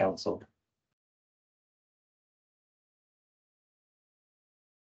city council.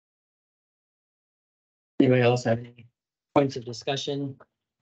 Anybody else have any points of discussion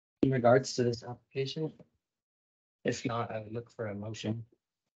in regards to this application? If not, I would look for a motion.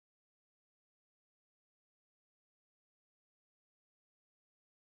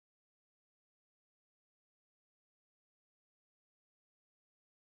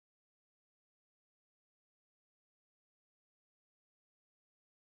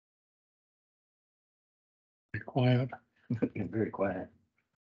 Be quiet. Very quiet.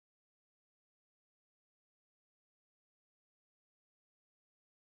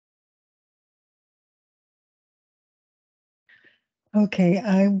 Okay,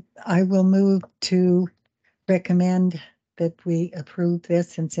 I will move to recommend that we approve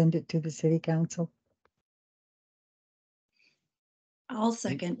this and send it to the city council. I'll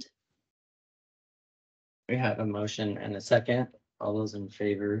second. We have a motion and a second. All those in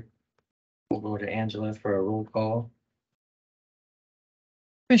favor? We'll go to Angela for a roll call.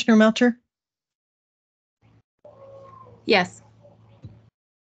 Commissioner Melcher, Yes.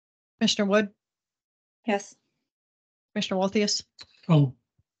 Commissioner Wood, Yes. Commissioner Walthius, Oh,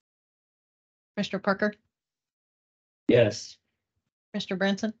 Commissioner Parker, Yes. Commissioner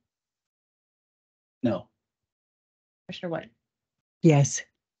Branson, No. Commissioner White. Yes.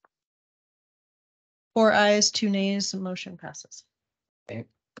 4 ayes, 2 nays, motion passes. I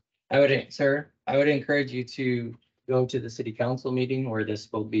would encourage you to go to the city council meeting where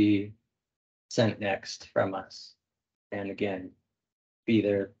this will be sent next from us. And again, be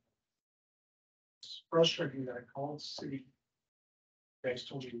there. It's frustrating that I called city. You guys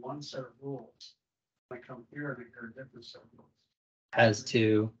told me one set of rules. I come here and I hear a different set of rules. As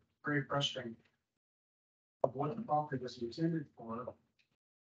to, Very frustrating. Of what the property was intended for,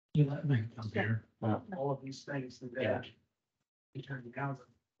 you let me come here. all of these things that they. Yeah. You turn down.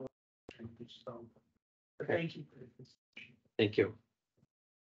 So, thank you. For this. thank you.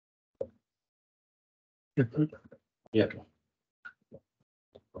 If Yep.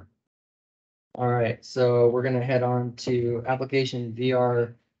 All right, so we're gonna head on to application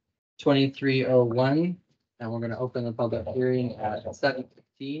VR 2301, and we're gonna open the public hearing at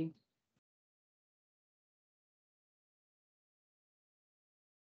 7:15.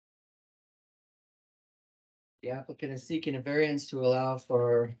 The applicant is seeking a variance to allow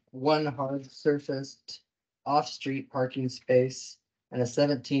for one hard surfaced off-street parking space and a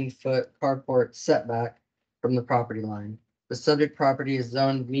 17-foot carport setback from the property line. The subject property is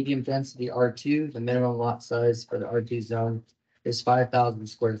zoned medium density R2. The minimum lot size for the R2 zone is 5,000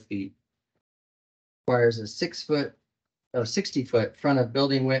 square feet. Requires a 60-foot front of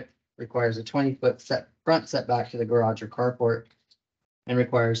building width, requires a 20-foot front setback to the garage or carport, and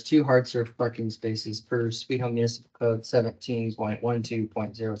requires 2 hard surf parking spaces per Sweet Home Municipal Code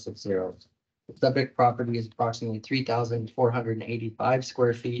 17.12.060. The subject property is approximately 3,485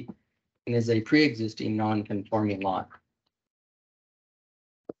 square feet and is a pre-existing non-conforming lot.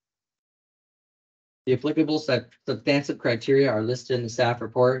 The applicable substantive criteria are listed in the staff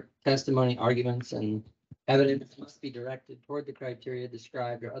report. Testimony, arguments, and evidence must be directed toward the criteria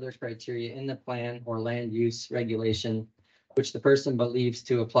described or other criteria in the plan or land use regulation which the person believes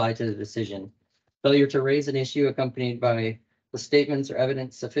to apply to the decision. Failure to raise an issue accompanied by the statements or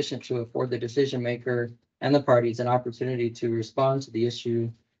evidence sufficient to afford the decision maker and the parties an opportunity to respond to the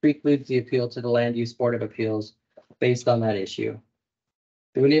issue precludes the appeal to the Land Use Board of Appeals based on that issue.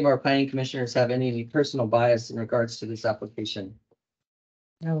 Do any of our planning commissioners have any personal bias in regards to this application?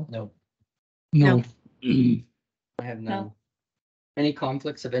 No. No. No, I have none. No. Any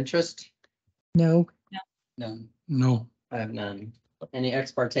conflicts of interest? No. None. no, I have none. Any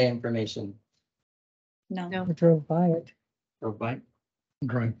ex parte information? No. No. I drove by it. Or by?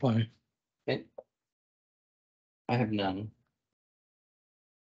 drive by. Okay. I have none.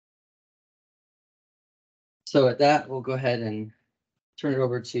 So at that, we'll go ahead and turn it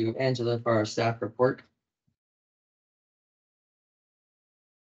over to Angela for our staff report.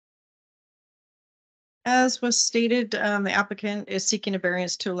 As was stated, the applicant is seeking a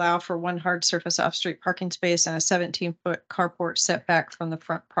variance to allow for one hard surface off-street parking space and a 17-foot carport setback from the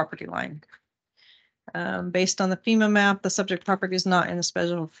front property line. Based on the FEMA map, the subject property is not in a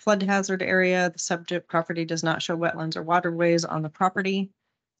special flood hazard area. The subject property does not show wetlands or waterways on the property.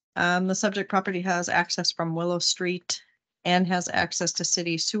 The subject property has access from Willow Street and has access to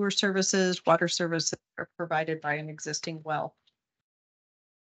city sewer services. Water services are provided by an existing well.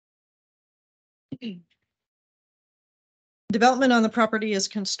 Development on the property is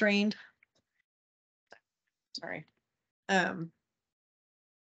constrained. Sorry. Let me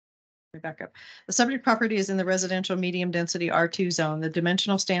back up. The subject property is in the residential medium density R2 zone. The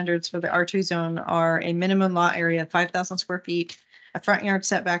dimensional standards for the R2 zone are a minimum lot area of 5,000 square feet, a front yard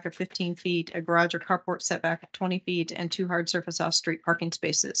setback of 15 feet, a garage or carport setback of 20 feet, and 2 hard surface off-street parking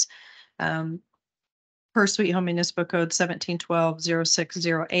spaces. Per Sweet Home Municipal Code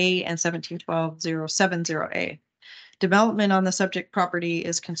 1712-060A and 1712-070A. Development on the subject property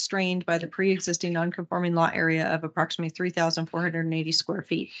is constrained by the pre-existing non-conforming lot area of approximately 3,480 square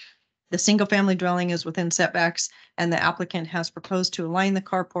feet. The single-family dwelling is within setbacks, and the applicant has proposed to align the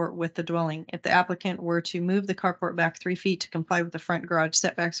carport with the dwelling. If the applicant were to move the carport back 3 feet to comply with the front garage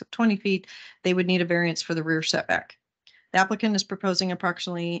setbacks of 20 feet, they would need a variance for the rear setback. The applicant is proposing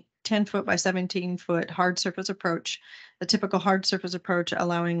approximately 10-foot by 17-foot hard surface approach. The typical hard surface approach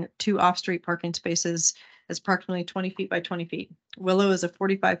allowing 2 off-street parking spaces is approximately 20 feet by 20 feet. Willow is a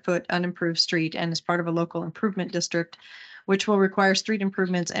 45-foot unimproved street and is part of a local improvement district, which will require street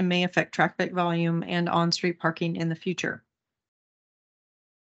improvements and may affect traffic volume and on-street parking in the future.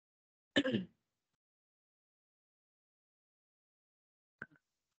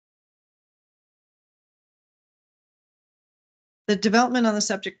 The development on the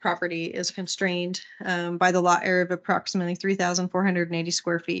subject property is constrained by the lot area of approximately 3,480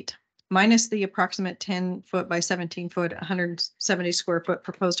 square feet. Minus the approximate 10-foot by 17-foot, 170 square foot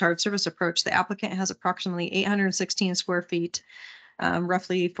proposed hard surface approach, the applicant has approximately 816 square feet,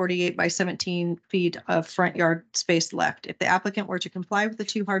 roughly 48 by 17 feet of front yard space left. If the applicant were to comply with the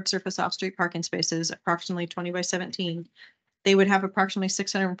 2 hard surface off-street parking spaces, approximately 20 by 17, they would have approximately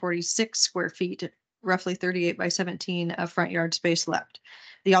 646 square feet, roughly 38 by 17 of front yard space left.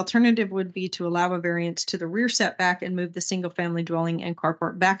 The alternative would be to allow a variance to the rear setback and move the single-family dwelling and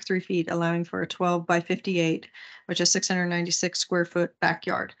carport back 3 feet, allowing for a 12 by 58, which is 696 square foot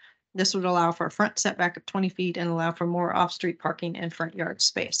backyard. This would allow for a front setback of 20 feet and allow for more off-street parking and front yard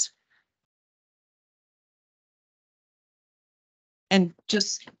space. And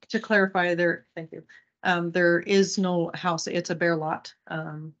just to clarify there, thank you. There is no house. It's a bare lot.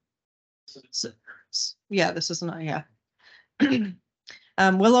 Yeah, this is not, yeah.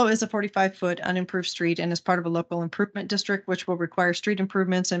 Willow is a 45-foot unimproved street and is part of a local improvement district, which will require street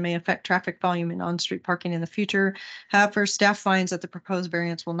improvements and may affect traffic volume and on-street parking in the future. However, staff finds that the proposed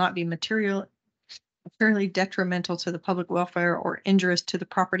variance will not be materially detrimental to the public welfare or injurious to the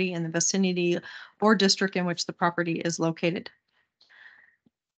property in the vicinity or district in which the property is located.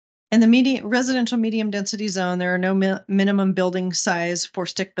 In the residential medium density zone, there are no minimum building size for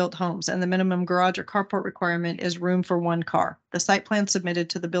stick-built homes, and the minimum garage or carport requirement is room for 1 car. The site plan submitted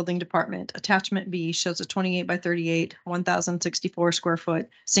to the building department, attachment B, shows a 28 by 38, 1,064 square foot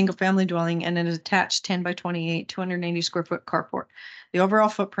single-family dwelling and an attached 10 by 28, 280 square foot carport. The overall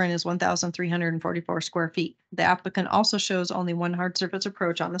footprint is 1,344 square feet. The applicant also shows only 1 hard surface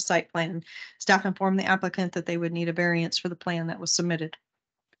approach on the site plan. Staff informed the applicant that they would need a variance for the plan that was submitted.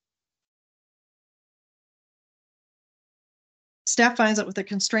 Staff finds that with the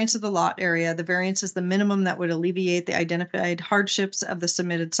constraints of the lot area, the variance is the minimum that would alleviate the identified hardships of the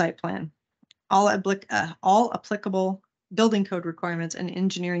submitted site plan. All applicable building code requirements and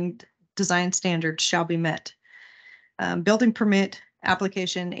engineering design standards shall be met. Building permit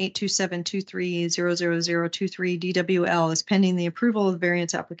application 82723-00023 DWL is pending the approval of the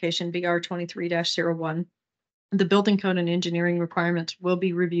variance application BR 23-01. The building code and engineering requirements will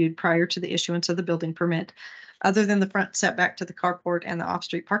be reviewed prior to the issuance of the building permit. Other than the front setback to the carport and the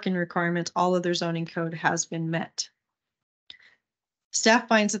off-street parking requirements, all other zoning code has been met. Staff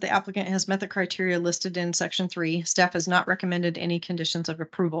finds that the applicant has met the criteria listed in section 3. Staff has not recommended any conditions of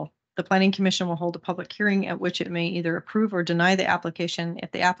approval. The Planning Commission will hold a public hearing at which it may either approve or deny the application.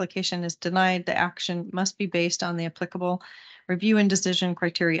 If the application is denied, the action must be based on the applicable review and decision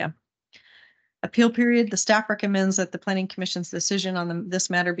criteria. Appeal period, the staff recommends that the Planning Commission's decision on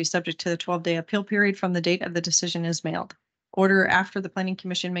this matter be subject to the 12-day appeal period from the date of the decision is mailed. order after the planning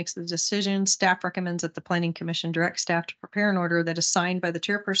commission makes the decision. Staff recommends that the planning commission direct staff to prepare an order that is signed by the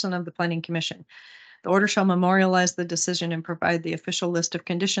chairperson of the planning commission. The order shall memorialize the decision and provide the official list of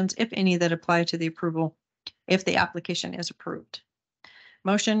conditions, if any, that apply to the approval if the application is approved.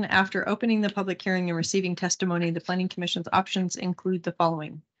 Motion: after opening the public hearing and receiving testimony, the planning commission's options include the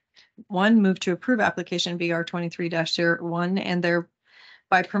following. 1, move to approve application VR 23-01 and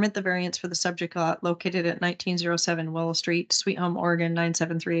thereby permit the variance for the subject lot located at 1907 Willow Street, Sweet Home, Oregon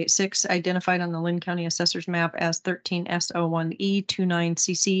 97386, identified on the Lynn County Assessor's Map as 13S01E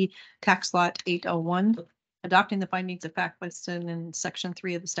 29CC, tax lot 801. Adopting the findings of fact listed in section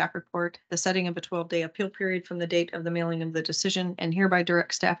 3 of the staff report, the setting of a 12-day appeal period from the date of the mailing of the decision, and hereby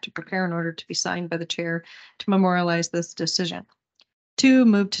direct staff to prepare an order to be signed by the chair to memorialize this decision. 2,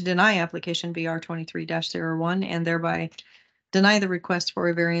 move to deny application VR 23-01 and thereby deny the request for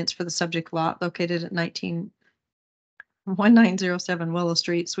a variance for the subject lot located at 1907 Willow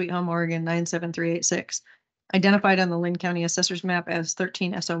Street, Sweet Home, Oregon 97386. Identified on the Lynn County Assessor's Map as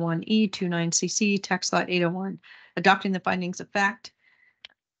 13S01E 29CC, tax lot 801. Adopting the findings of fact,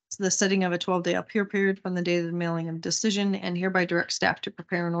 the setting of a 12-day appeal period from the date of the mailing of decision, and hereby direct staff to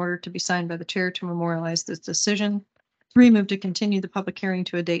prepare an order to be signed by the chair to memorialize this decision. 3, move to continue the public hearing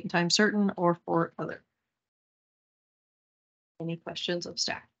to a date and time certain or for other. Any questions of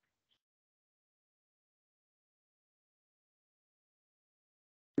staff?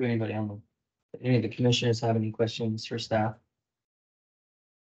 Do anybody any of the commissioners have any questions for staff?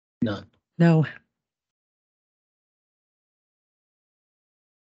 None. No.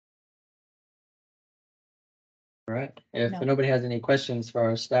 All right, if No. nobody has any questions for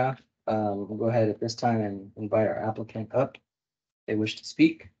our staff, we'll go ahead at this time and invite our applicant up. If they wish to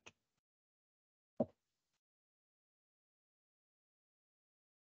speak.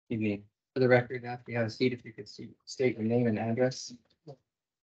 Evening. For the record, after you have a seat, if you could state your name and address.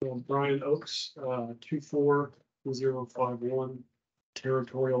 Brian Oaks, 24051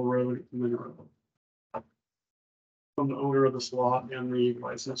 Territorial Road, Monroe. I'm the owner of this lot and the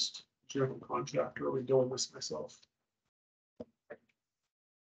licensed general contractor. I'll be doing this myself.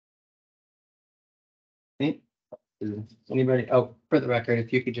 Anybody, oh, for the record,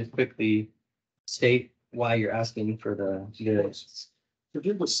 if you could just quickly state why you're asking for the. Due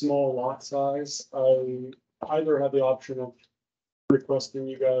to the small lot size, I either have the option of requesting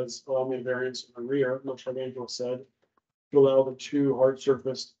you guys allow me a variance in the rear, much like Angela said, to allow the 2 hard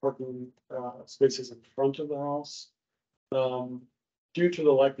surface parking spaces in front of the house. Due to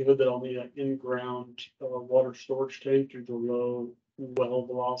the likelihood that I'll need an in-ground water storage tank due to low well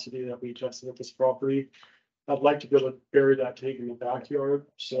velocity that we tested at this property, I'd like to be able to bury that tank in the backyard.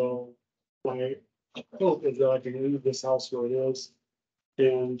 So my hope is that I can leave this house where it is,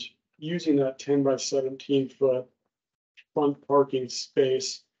 and using that 10 by 17 foot front parking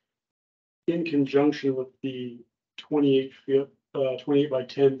space in conjunction with the 28 by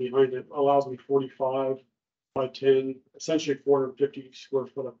 10 behind it allows me 45 by 10, essentially 450 square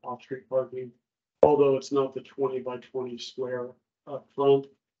foot of off-street parking. Although it's not the 20 by 20 square up front,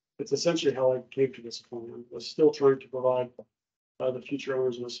 it's essentially how I came to this plan. I was still trying to provide the future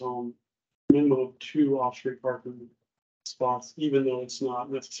owners of this home minimum of 2 off-street parking spots, even though it's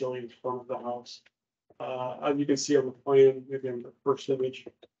not necessarily in front of the house. As you can see on the plan, maybe on the first image,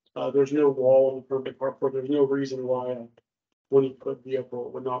 there's no wall in front of the carport. There's no reason why a 20-foot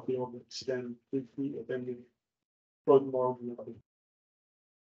vehicle would not be able to extend 3 feet within the front margin of it.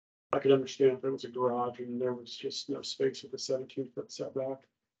 I could understand if there was a garage and there was just no space with a 17-foot setback.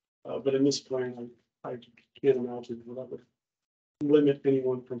 But in this plan, I can't imagine that would limit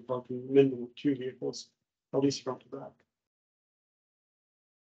anyone from parking minimum of 2 vehicles, at least front to back.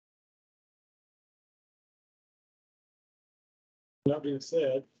 That being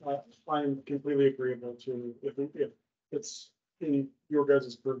said, I'm completely agreeable to if it's in your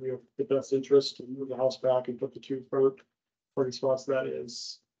guys' purview of the best interest to move the house back and put the 2 front parking spots. That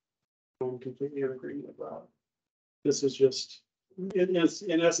is, I'm completely in agreement with that. This is just, it is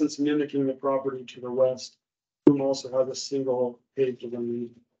in essence mimicking the property to the west, whom also has a single paved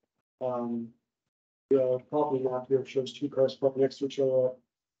lane. The property map here shows 2 cars parked next to each other.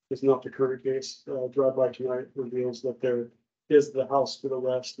 It's not the current case. Drive by tonight reveals that there is the house to the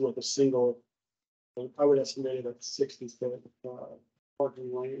west with a single, I would estimate it at 60-foot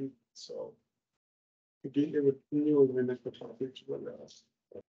parking lane. So it would nearly mimic the property to the west.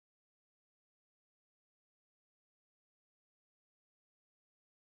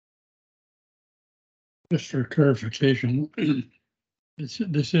 Just for clarification,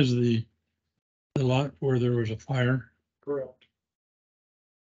 this is the lot where there was a fire. Correct.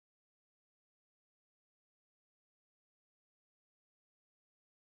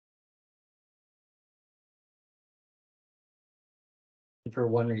 for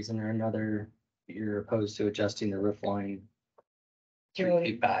one reason or another, you're opposed to adjusting the roof line 3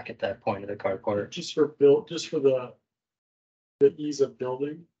 feet back at that point of the carport. Just for the ease of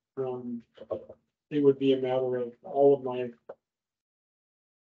building, it would be a matter of all of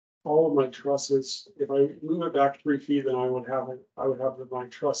my trusses. If I move it back 3 feet, then I would have my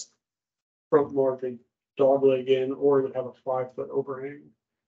truss front marking dog leg in, or it would have a 5-foot overhang,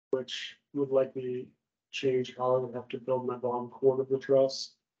 which would likely change how I would have to build my bottom cord of the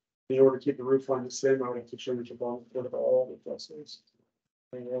truss. In order to keep the roof line the same, I would have to change the bottom cord of all the trusses.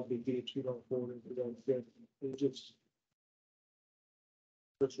 And that would be 2.4 into that fit. It just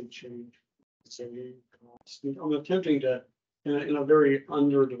doesn't change. So I'm attempting to, in a very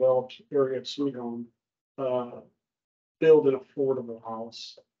underdeveloped area of Sweet Home, build an affordable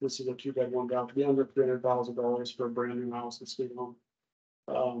house. This is a 2-bed, 1-bath, to be under $300,000 for a brand new house in Sweet Home.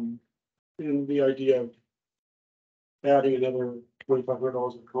 And the idea of adding another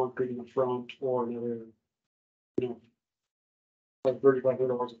 $2,500 of concrete in the front, or another, like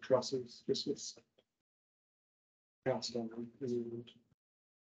 $3,500 of trusses, just gets passed on.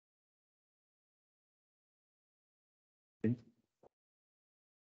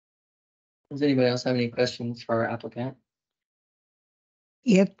 Does anybody else have any questions for our applicant?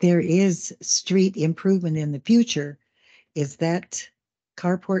 If there is street improvement in the future, is that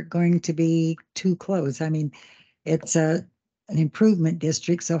carport going to be too close? I mean, it's an improvement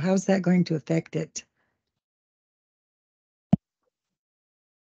district, so how's that going to affect it?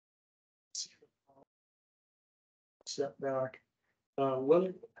 Setback.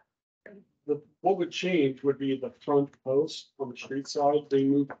 What would change would be the front post on the street side, they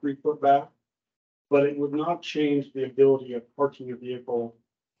move 3 foot back. But it would not change the ability of parking a vehicle.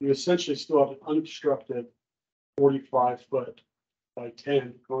 You essentially still have an unobstructed 45-foot by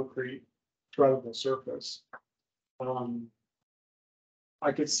 10 concrete drivable surface.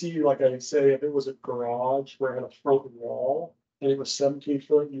 I could see, like I say, if it was a garage where it had a front wall and it was 17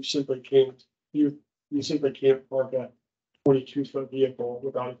 foot, you simply can't park a 22-foot vehicle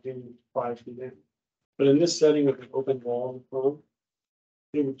without it being 5 feet in. But in this setting with an open wall in front,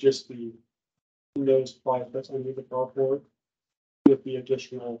 it would just be those 5 foot under the carport with the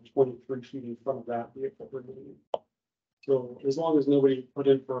additional 23 feet in front of that vehicle remaining. So as long as nobody put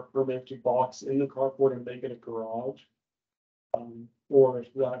in for a permanent box in the carport and make it a garage, or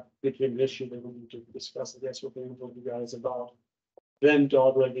if that became an issue, then we need to discuss, I guess, with you guys about then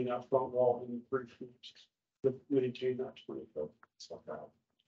doglegging that front wall in 3 feet to maintain that 20 foot stuff out.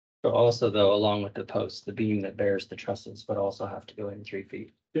 So also though, along with the post, the beam that bears the trusses would also have to go in 3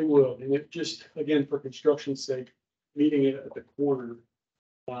 feet. It will, and it just, again, for construction's sake, meeting it at the corner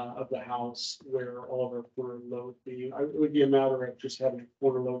of the house where all of our corner load beam, it would be a matter of just having a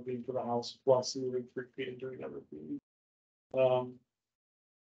corner load beam for the house plus moving 3 feet and doing everything.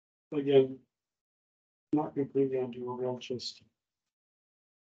 Again, not completely undoable, just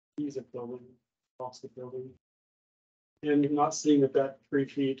ease of building, cost of building. And not seeing that 3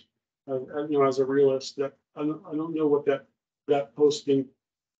 feet, as a realist, that I don't know what that post being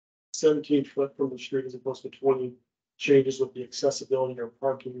 17 foot from the street as opposed to 20 changes with the accessibility or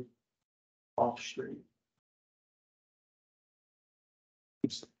parking off street.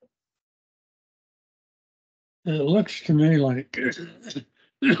 It looks to me like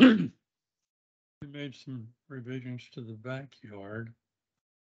we made some revisions to the backyard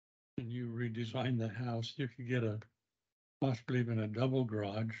and you redesigned the house. You could get possibly even a double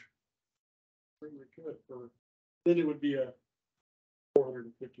garage. Certainly could. Then it would be a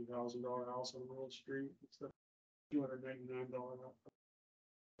 $450,000 house on World Street. It's a $299 house.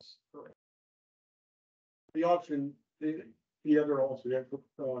 The option, the other alternative,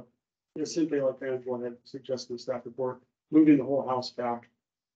 is simply like Angela had suggested in the staff report, moving the whole house back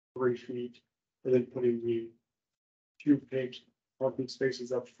 3 feet and then putting the 2 paved parking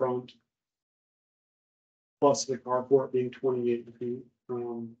spaces up front. Plus the carport being 28 feet.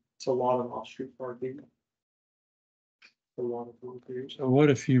 It's a lot of off-street parking. A lot of concrete. So what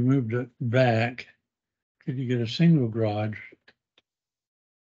if you moved it back? Could you get a single garage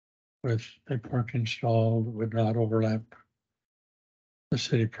with a parking stall that would not overlap the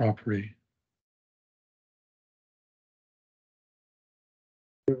city property?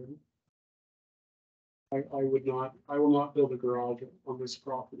 I will not build a garage on this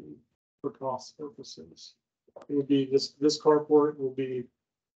property for cost purposes. It would be this carport will be,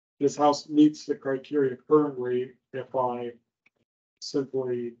 this house meets the criteria currently if I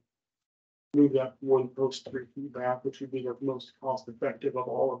simply move that one post 3 feet back, which would be the most cost effective of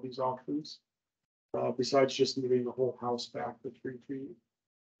all of these options. Besides just moving the whole house back to 3 feet.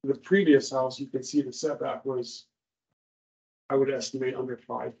 The previous house, you can see the setback was I would estimate under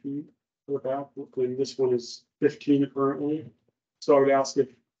 5 feet for the back, when this one is 15 currently. So I would ask if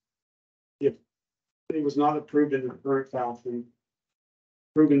it was not approved in the current fashion,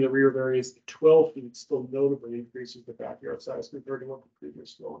 approving the rear variance to 12 feet still notably increases the backyard size compared to what the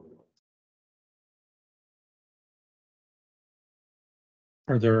previous law was.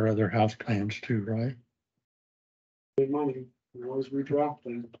 Are there other house plans too, right? Big money, we always redraft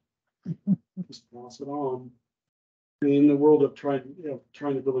them. Just pass it on. And in the world of trying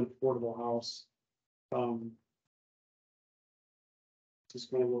to build an affordable house,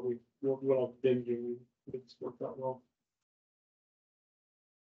 just kind of what I've been doing. It's worked out well.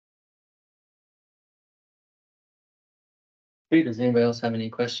 Okay, does anybody else have any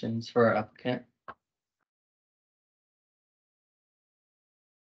questions for our applicant?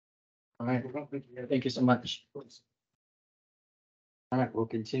 All right, thank you so much. All right, we'll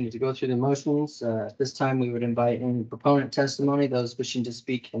continue to go through the motions. At this time, we would invite any proponent testimony, those wishing to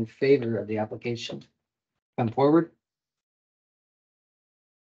speak in favor of the application. Come forward.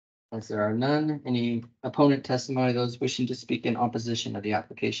 As there are none, any opponent testimony, those wishing to speak in opposition of the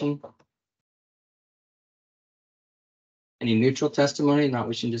application. Any neutral testimony, not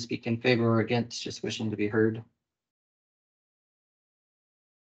wishing to speak in favor or against, just wishing to be heard.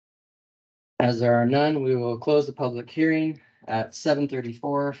 As there are none, we will close the public hearing at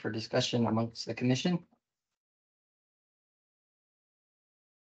 7:34 for discussion amongst the commission.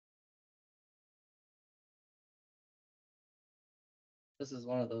 This is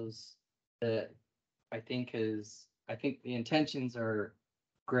one of those that I think the intentions are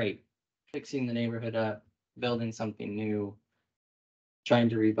great. Fixing the neighborhood up, building something new, trying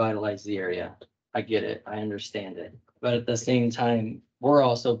to revitalize the area. I get it. I understand it. But at the same time, we're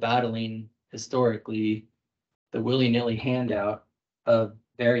also battling historically the willy-nilly handout of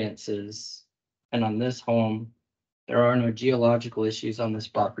variances. And on this home, there are no geological issues on this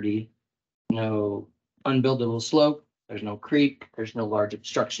property, no unbuildable slope, there's no creek, there's no large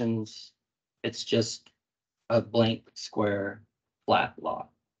obstructions. It's just a blank square flat lot.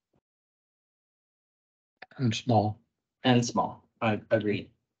 And small. And small, I agree.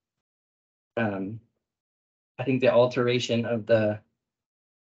 I think the alteration of the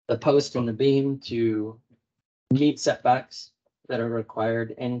post and the beam to meet setbacks that are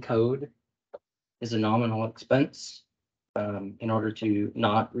required in code is a nominal expense, in order to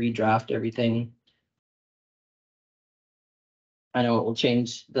not redraft everything. I know it will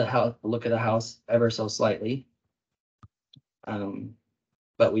change the look of the house ever so slightly.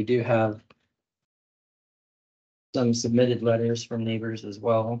 But we do have some submitted letters from neighbors as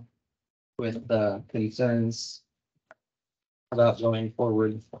well with concerns about going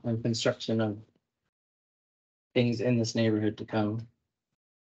forward and construction of things in this neighborhood to come.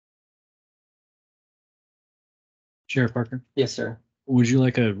 Sheriff Parker, Yes, sir. would you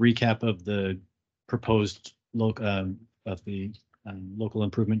like a recap of the proposed local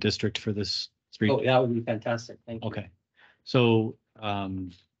improvement district for this street? Oh, that would be fantastic. Thank you. Okay, so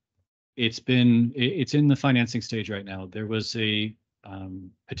it's in the financing stage right now. There was a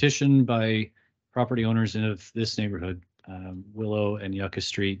petition by property owners of this neighborhood, Willow and Yucca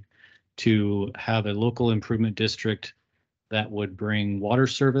Street, to have a local improvement district that would bring water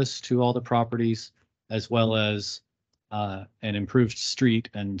service to all the properties, as well as an improved street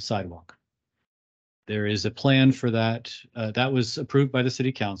and sidewalk. There is a plan for that. That was approved by the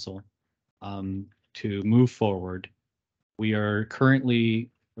city council to move forward. We are currently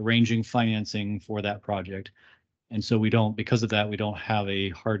arranging financing for that project. And so because of that, we don't have a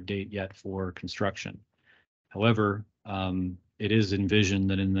hard date yet for construction. However, it is envisioned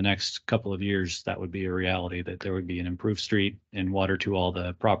that in the next couple of years, that would be a reality, that there would be an improved street and water to all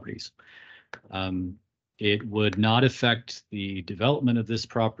the properties. It would not affect the development of this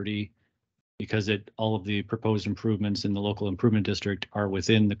property because all of the proposed improvements in the local improvement district are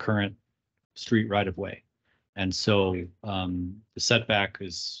within the current street right of way. And so the setback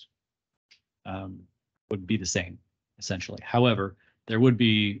would be the same, essentially. However, there would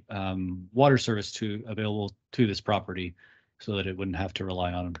be water service available to this property so that it wouldn't have to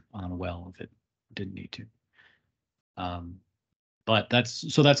rely on a well if it didn't need to. But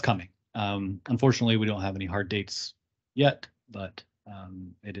that's coming. Unfortunately, we don't have any hard dates yet, but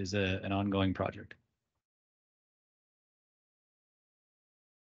it is an ongoing project.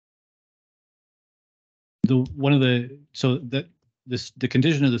 The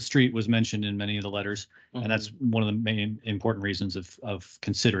condition of the street was mentioned in many of the letters, and that's one of the main important reasons of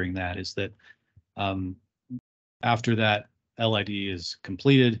considering that, is that after that LID is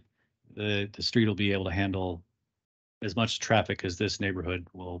completed, the street will be able to handle as much traffic as this neighborhood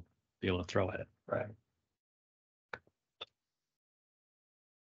will be able to throw at it. Right.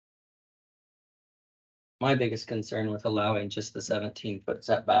 My biggest concern with allowing just the 17-foot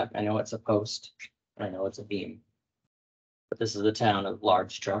setback, I know it's a post, I know it's a beam. But this is a town of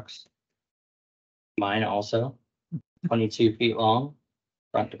large trucks. Mine also, 22 feet long,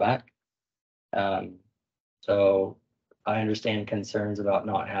 front to back. So I understand concerns about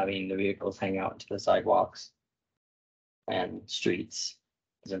not having the vehicles hang out to the sidewalks. And streets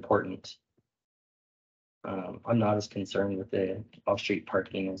is important. I'm not as concerned with the off-street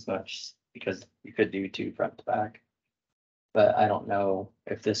parking as much because you could do 2 front to back. But I don't know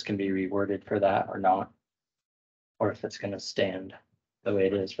if this can be reworded for that or not. Or if it's gonna stand the way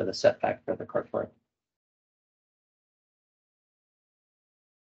it is for the setback for the carport.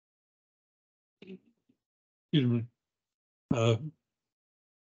 Excuse me. I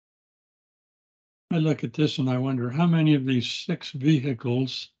look at this and I wonder how many of these 6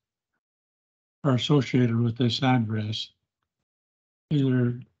 vehicles are associated with this address,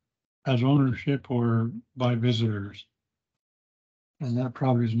 either as ownership or by visitors. And that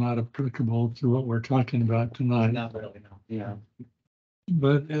probably is not applicable to what we're talking about tonight. Not really, no. Yeah.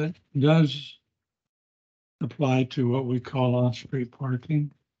 But it does apply to what we call off-street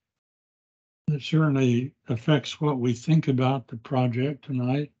parking. It certainly affects what we think about the project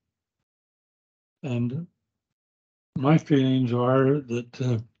tonight. And my feelings are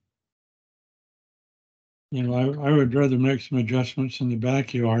that, I would rather make some adjustments in the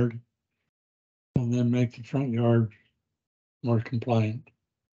backyard and then make the front yard more compliant.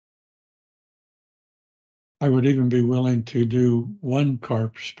 I would even be willing to do 1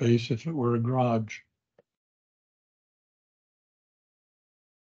 car space if it were a garage.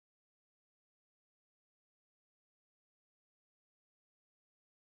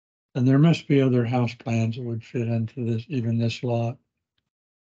 And there must be other house plans that would fit into this, even this lot.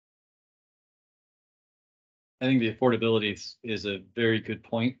 I think the affordability is a very good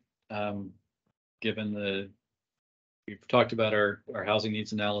point. Given we've talked about our housing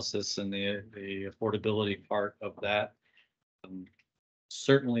needs analysis and the affordability part of that.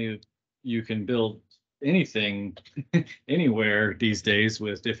 Certainly you can build anything anywhere these days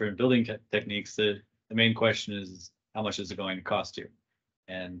with different building techniques. The main question is how much is it going to cost you?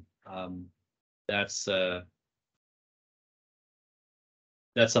 And that's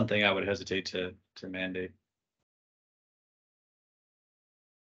something I would hesitate to mandate.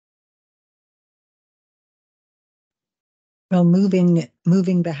 Well, moving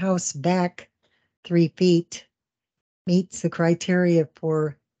the house back 3 feet meets the criteria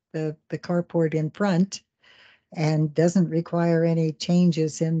for the carport in front and doesn't require any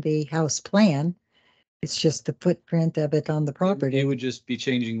changes in the house plan. It's just the footprint of it on the property. It would just be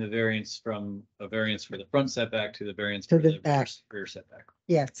changing the variance from a variance for the front setback to the variance To for the the back. rear setback.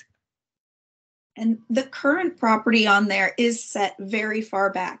 Yes, And the current property on there is set very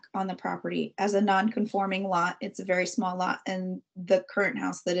far back on the property as a non-conforming lot. It's a very small lot, and the current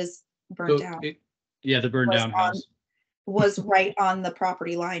house that is burnt So out yeah, the burned was down on- house. was right on the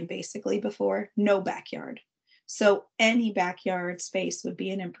property line basically before, no backyard. So any backyard space would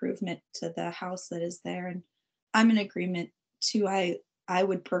be an improvement to the house that is there. And I'm in agreement too. I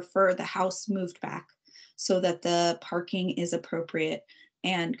would prefer the house moved back so that the parking is appropriate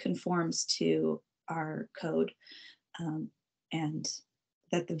and conforms to our code. And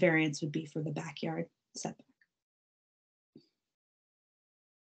that the variance would be for the backyard setback.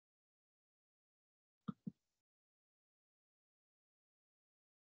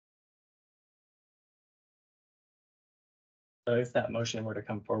 So if that motion were to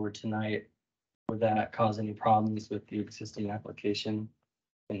come forward tonight, would that cause any problems with the existing application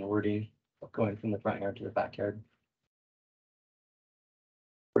and the wording of going from the front yard to the backyard?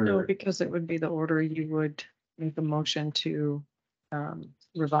 No, Or- because it would be the order you would make a motion to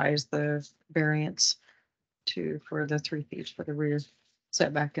revise the variance for the 3 feet for the rear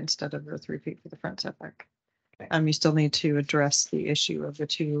setback instead of the 3 feet for the front setback. Okay. You still need to address the issue of the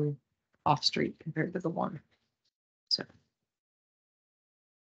 2 off-street compared to the 1. So.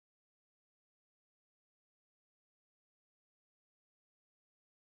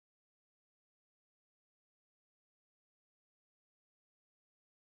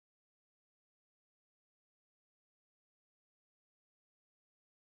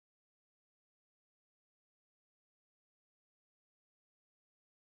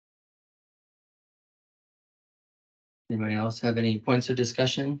 Anybody else have any points of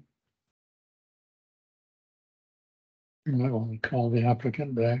discussion? You might want to call the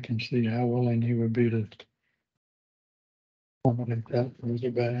applicant back and see how willing he would be to accommodate that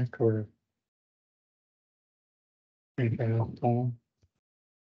further back or anything else. Paul?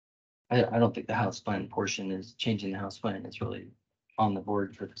 I don't think the house plan portion is changing the house plan. It's really on the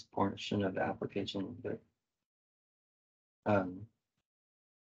board for this portion of the application, but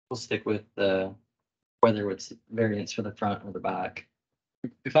We'll stick with the, whether it's variance for the front or the back.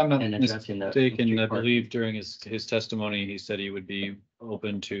 If I'm not And addressing the mistaken, I street parking. believe during his testimony, he said he would be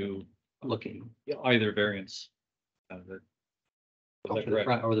open to Looking either variance. Was for that the correct?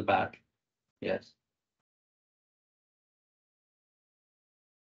 front or the back. Yes.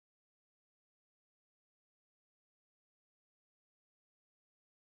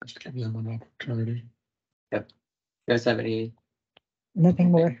 Let's give them an opportunity. You guys have any?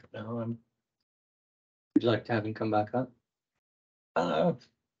 Nothing more. No, would you like to have him come back up?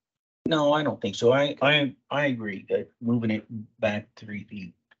 No, I don't think so. I agree that moving it back 3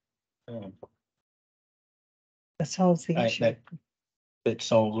 feet. That solves the I- issue. That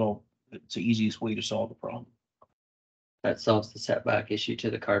solves all, it's the easiest way to solve the problem. That solves the setback issue to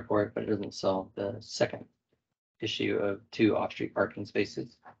the carport, but it doesn't solve the second issue of 2 off-street parking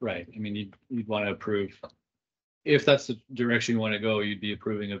spaces. Right, I mean, you'd want to approve. If that's the direction you want to go, you'd be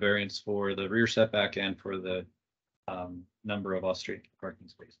approving a variance for the rear setback and for the number of off-street parking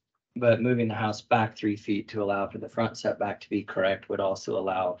spaces. But moving the house back 3 feet to allow for the front setback to be correct would also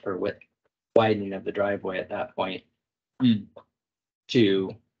allow for widening of the driveway at that point.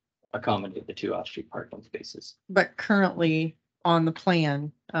 To accommodate the 2 off-street parking spaces. But currently on the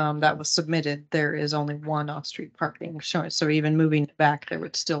plan that was submitted, there is only 1 off-street parking showing. So even moving it back, there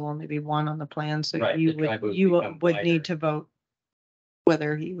would still only be 1 on the plan. So Right, you the driveway would, would you become would wider. need to vote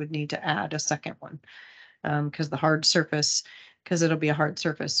whether he would need to add a second one. Because the hard surface, because it'll be a hard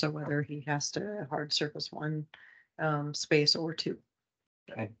surface. So whether he has to hard surface 1 space or 2.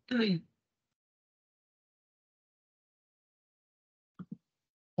 Okay.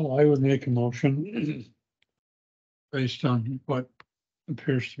 Well, I would make a motion based on what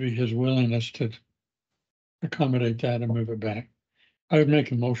appears to be his willingness to accommodate that and move it back. I would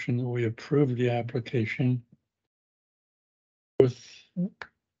make a motion that we approve the application with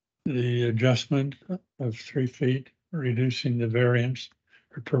the adjustment of 3 feet, reducing the variance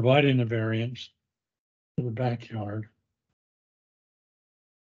or providing a variance for the backyard.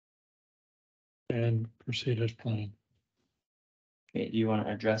 And proceed as planned. Okay, do you want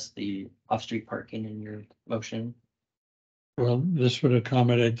to address the off-street parking in your motion? Well, this would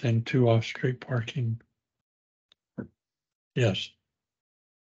accommodate then 2 off-street parking. Yes.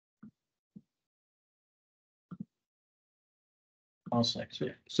 I'll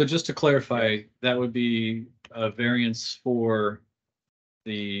second. So just to clarify, that would be a variance for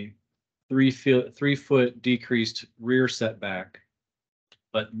the 3-foot decreased rear setback,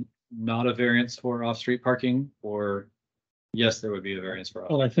 but not a variance for off-street parking, or yes, there would be a variance for.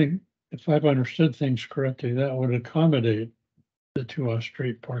 Well, I think if I've understood things correctly, that would accommodate the 2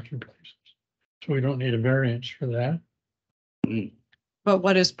 off-street parking places. So we don't need a variance for that. But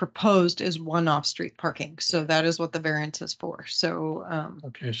what is proposed is 1 off-street parking. So that is what the variance is for. So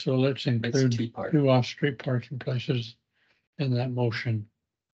Okay, so let's include 2 off-street parking places in that motion.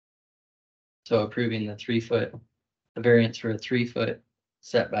 So approving the 3-foot, the variance for a 3-foot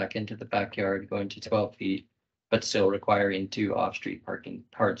setback into the backyard going to 12 feet, but still requiring 2 off-street parking,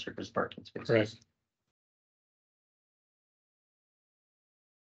 hard surface parking spaces. Correct.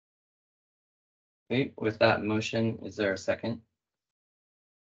 Okay, with that motion, is there a second?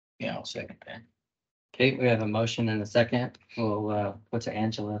 Yeah, I'll second that. Okay, we have a motion and a second. We'll go to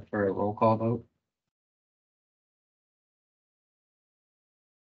Angela for a roll call vote.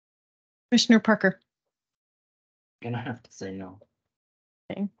 Commissioner Parker. Gonna have to say no.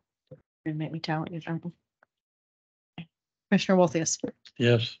 Okay. And make me tally it. Commissioner Wolthius.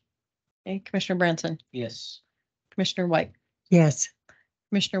 Yes. Okay, Commissioner Branson, Yes. Commissioner White, Yes.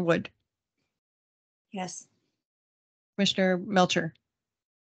 Commissioner Wood, Yes. Commissioner Melcher.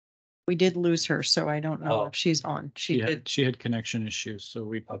 We did lose her, so I don't know Oh. if she's on. She did. She had connection issues, so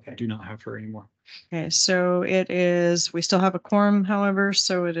we Okay. do not have her anymore. Okay, so it is, we still have a quorum, however,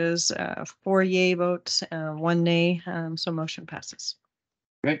 so it is 4 yay votes, 1 nay, so motion passes.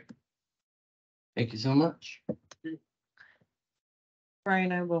 Great. Thank you so much.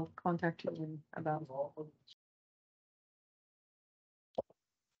 Brian, I will contact you about.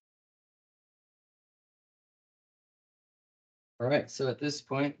 All right, so at this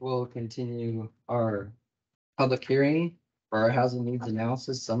point, we'll continue our public hearing for our housing needs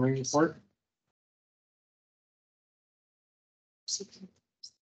analysis summary report.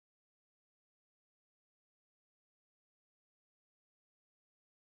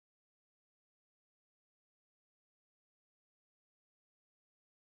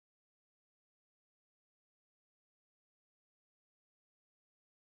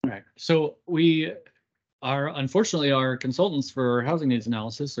 Right, so we are, unfortunately, our consultants for housing needs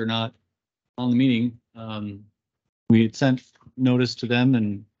analysis are not on the meeting. We had sent notice to them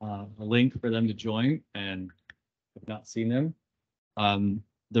and a link for them to join and have not seen them.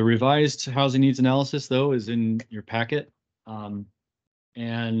 The revised housing needs analysis, though, is in your packet.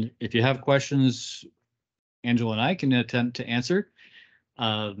 And if you have questions, Angela and I can attempt to answer.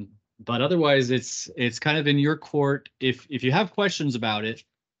 But otherwise, it's kind of in your court. If you have questions about it,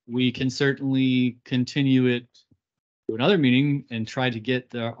 we can certainly continue it to another meeting and try to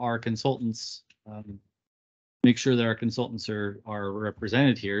get our consultants, make sure that our consultants are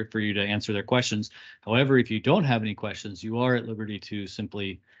represented here for you to answer their questions. However, if you don't have any questions, you are at liberty to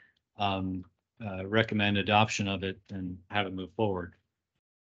simply recommend adoption of it and have it move forward.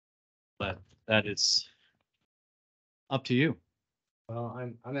 But that is up to you. Well,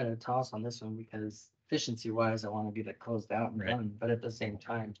 I'm at a toss on this one because efficiency wise, I want to get it closed out and Right. done, but at the same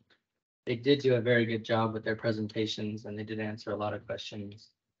time, they did do a very good job with their presentations and they did answer a lot of questions.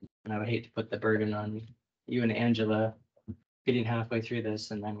 And I would hate to put the burden on you and Angela getting halfway through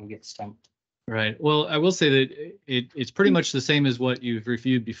this and then we get stumped. Right. Well, I will say that it's pretty much the same as what you've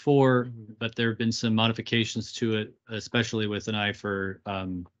reviewed before, but there have been some modifications to it, especially with an eye for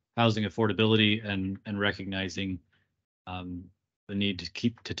housing affordability and recognizing the need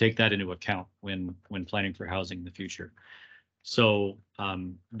to take that into account when planning for housing in the future. So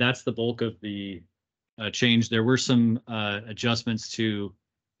that's the bulk of the change. There were some adjustments to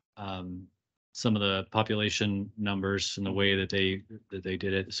some of the population numbers and the way that they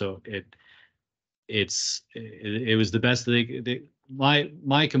did it. So it was the best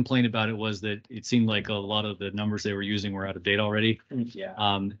my complaint about it was that it seemed like a lot of the numbers they were using were out of date already.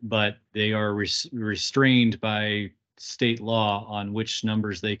 Yeah. But they are restrained by state law on which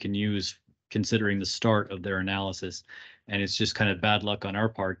numbers they can use considering the start of their analysis. And it's just kind of bad luck on our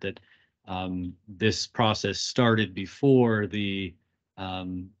part that this process started before the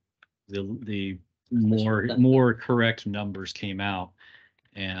more correct numbers came out.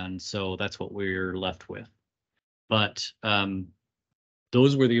 And so that's what we're left with. But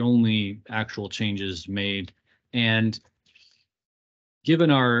those were the only actual changes made. And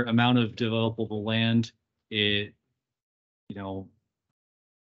given our amount of developable land, we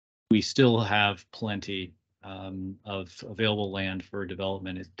still have plenty of available land for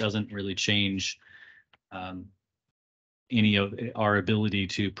development. It doesn't really change any of our ability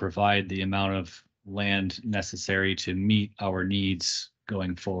to provide the amount of land necessary to meet our needs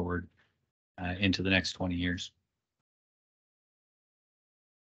going forward into the next 20 years.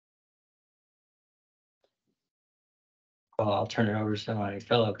 Well, I'll turn it over to my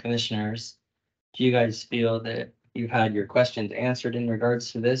fellow commissioners. Do you guys feel that you've had your questions answered in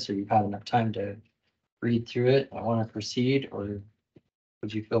regards to this, or you've had enough time to read through it? I want to proceed, or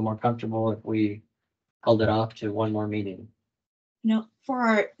would you feel more comfortable if we held it off to one more meeting? For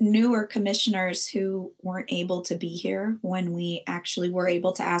our newer commissioners who weren't able to be here when we actually were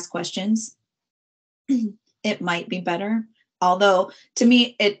able to ask questions, it might be better. Although to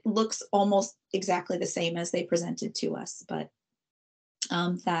me, it looks almost exactly the same as they presented to us, but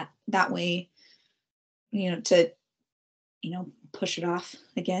that way, to, push it off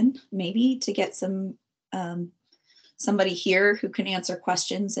again, maybe to get somebody here who can answer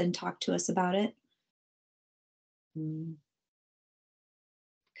questions and talk to us about it.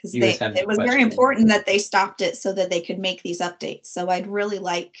 Because it was very important that they stopped it so that they could make these updates. So I'd really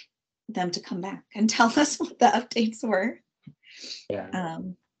like them to come back and tell us what the updates were. Yeah.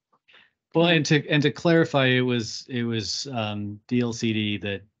 Well, and to clarify, it was DLCD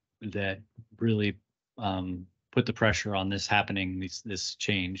that really put the pressure on this happening, these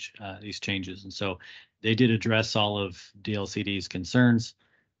changes, and so they did address all of DLCD's concerns,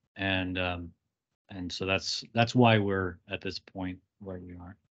 and so that's why we're at this point where we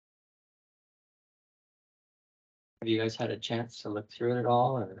are. Have you guys had a chance to look through it at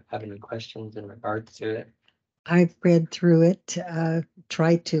all or have any questions in regards to it? I've read through it,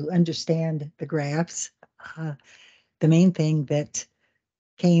 tried to understand the graphs. The main thing that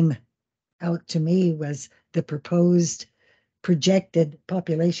came out to me was the proposed projected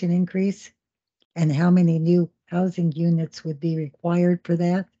population increase and how many new housing units would be required for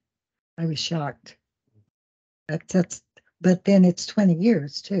that. I was shocked. But then it's 20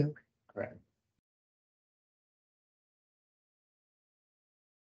 years too. Correct.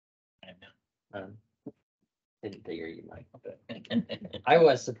 Didn't figure you might, but I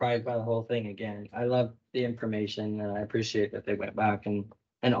was surprised by the whole thing again. I love the information and I appreciate that they went back and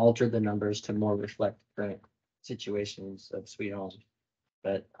altered the numbers to more reflect current situations of Sweet Home.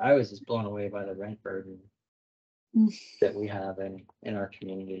 But I was just blown away by the rent burden that we have in our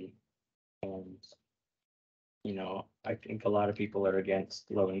community. And you know, I think a lot of people are against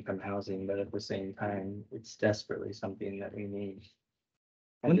low income housing, but at the same time, it's desperately something that we need.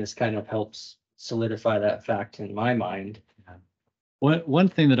 And this kind of helps solidify that fact in my mind. One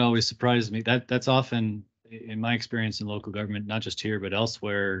thing that always surprises me, that's often, in my experience in local government, not just here, but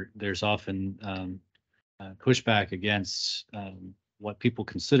elsewhere, there's often pushback against what people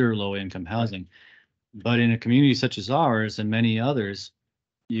consider low income housing. But in a community such as ours and many others,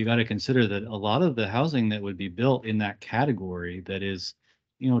 you got to consider that a lot of the housing that would be built in that category, that is,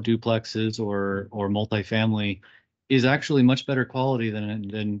 you know, duplexes or multifamily, is actually much better quality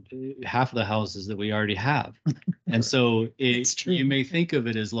than half of the houses that we already have. And so you may think of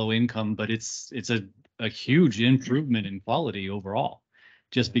it as low income, but it's a huge improvement in quality overall,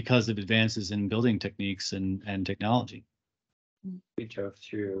 just because of advances in building techniques and technology. We drove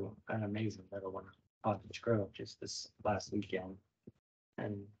through an amazing little one, Cottage Grove, just this last weekend.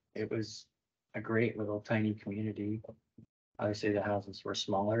 And it was a great little tiny community. Obviously, the houses were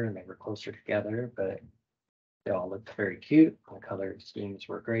smaller and they were closer together, but they all looked very cute. The color schemes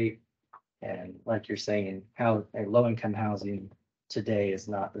were great. And like you're saying, how low income housing today is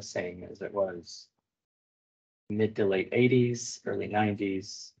not the same as it was mid to late 80s, early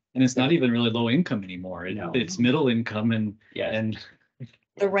 90s. And it's not even really low income anymore. No. It's middle income and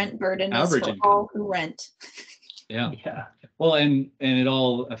The rent burden is Average for income. all who rent. yeah. Yeah. Well, and it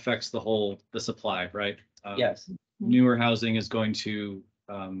all affects the supply, right? Yes. Newer housing is going to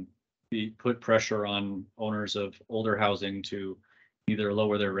put pressure on owners of older housing to either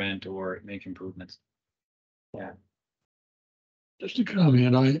lower their rent or make improvements. Yeah. Just a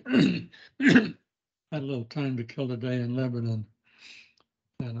comment, I had a little time to kill today in Lebanon.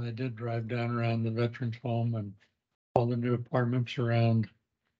 And I did drive down around the veterans home and all the new apartments around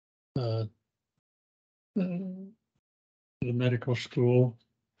the medical school,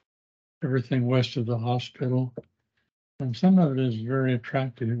 everything west of the hospital. And some of it is very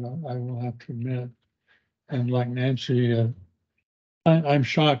attractive, I will have to admit. And like Nancy, I'm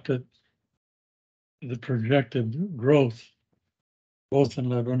shocked at the projected growth, both in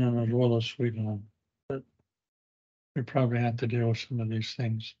Lebanon as well as Sweden. But we probably have to deal with some of these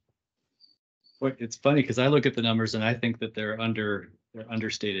things. Well, it's funny because I look at the numbers and I think that they're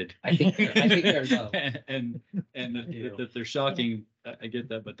understated. I think they're low. and that they're shocking. I get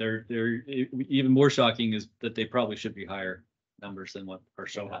that, but they're even more shocking is that they probably should be higher numbers than what are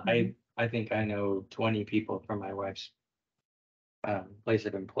shown. I think I know 20 people from my wife's place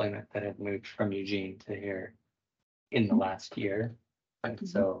of employment that have moved from Eugene to here in the last year. And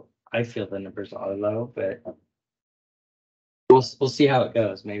so I feel the numbers are low, but we'll see how it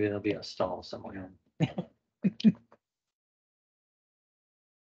goes. Maybe there'll be a stall somewhere.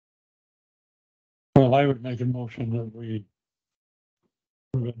 Well, I would make a motion that we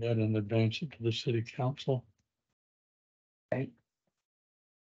move ahead and advance it to the city council.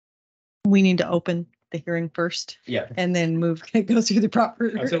 We need to open the hearing first Yeah. and then go through the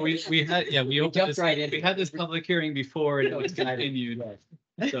proper. So we opened jumped this, right in. we had this public hearing before and it was Excited. continued.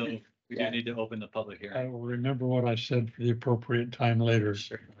 So we Yeah. do need to open the public I hearing. will remember what I said for the appropriate time later.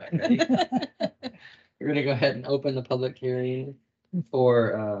 Sure. Ready? We're gonna go ahead and open the public hearing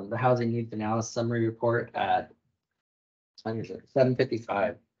for the housing needs analysis summary report at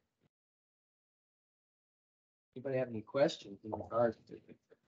 7:55. Anybody have any questions in regards to it?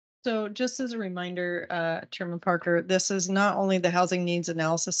 So just as a reminder, Chairman Parker, this is not only the housing needs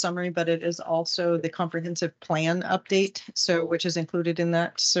analysis summary, but it is also the comprehensive plan update. So which is included in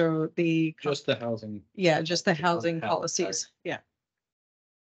that. So Just the housing. just the housing housing, policies. Yeah.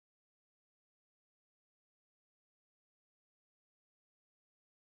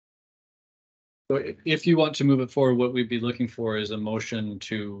 So if you want to move it forward, what we'd be looking for is a motion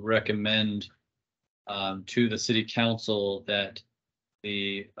to recommend to the city council that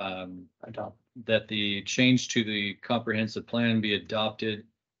the change to the comprehensive plan be adopted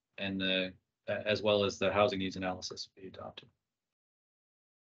and as well as the housing needs analysis be adopted.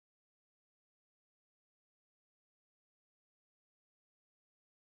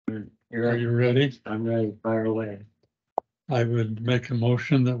 Are you ready? I'm ready. Fire away. I would make a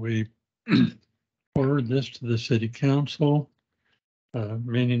motion that we forward this to the city council,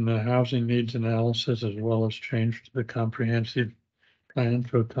 meaning the housing needs analysis as well as change to the comprehensive plan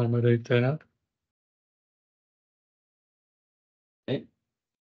to accommodate that.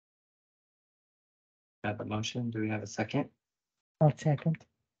 Have a motion. Do we have a second? I'll second.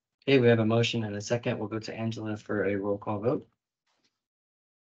 Okay, we have a motion and a second. We'll go to Angela for a roll call vote.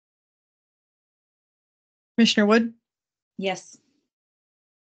 Commissioner Wood, Yes.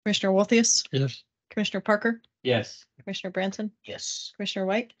 Commissioner Wolthius, Yes, Commissioner Parker, Yes. Commissioner Branson, Yes. Commissioner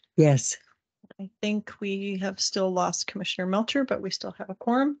White. Yes, I think we have still lost Commissioner Melcher, but we still have a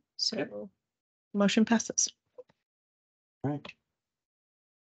quorum, so motion passes. Right.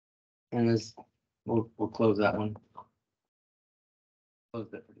 And as, we'll close that one.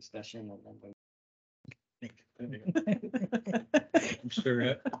 Close that for discussion and then. I'm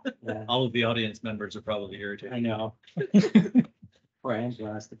sure Yeah, all of the audience members are probably irritated. I know. Poor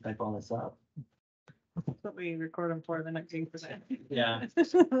Angela has to type all this up. What we record them for the next thing for that. Yeah.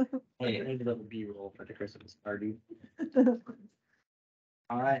 Hey, maybe a little B-roll for the Christmas party.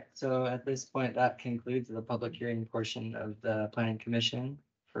 All right, so at this point, that concludes the public hearing portion of the planning commission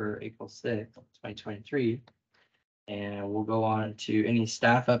for April 6th, 2023. And we'll go on to any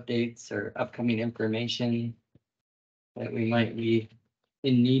staff updates or upcoming information that we might be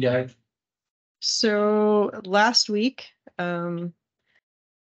in need of. So last week,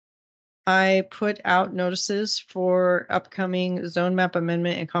 I put out notices for upcoming zone map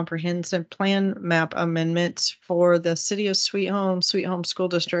amendment and comprehensive plan map amendments for the city of Sweet Home School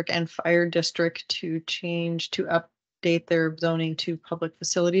District and Fire District to change to update their zoning to public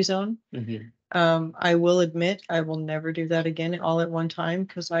facility zone. I will admit, I will never do that again all at one time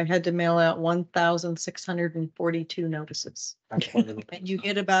because I had to mail out 1,642 notices. And you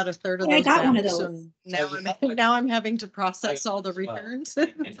get about a third of Yeah, I those got one of back, so those. now I'm having to process all the returns.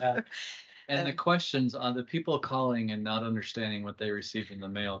 And the questions on the people calling and not understanding what they received in the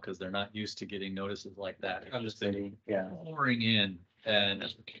mail because they're not used to getting notices like that. I've just been pouring in and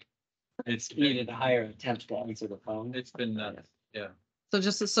it's Needed a higher attempt to answer the phone. It's been nuts. Yeah. So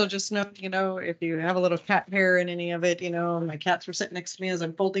just know, if you have a little cat hair in any of it, my cats were sitting next to me as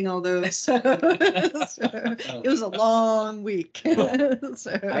I'm folding all those. So it was a long week.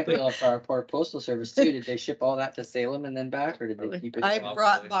 So I feel for our poor postal service too. Did they ship all that to Salem and then back, or did they keep it? I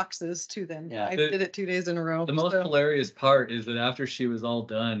brought boxes to them. Yeah. I did it 2 days in a row. The most hilarious part is that after she was all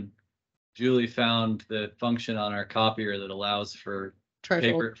done, Julie found the function on our copier that allows for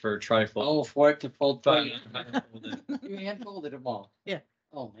paper for trifold. Oh, for it to fold. Fine. You hand folded them all. Yeah.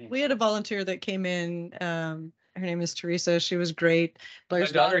 Oh, man. We had a volunteer that came in. Her name is Teresa. She was great. My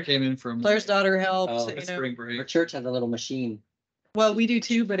Blair's daughter came in from Blair's daughter helped. Oh, spring Our break. church has a little machine. Well, we do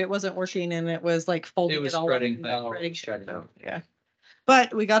too, but it wasn't working and it was like folding It was all up spreading and things. spreading. Shredding. So, yeah.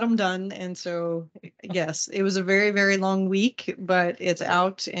 But we got them done. And so, yes, it was a very, very long week, but it's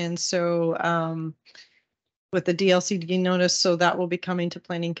out. And so, with the DLCD notice, so that will be coming to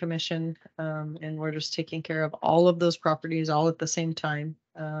Planning Commission. And we're just taking care of all of those properties all at the same time.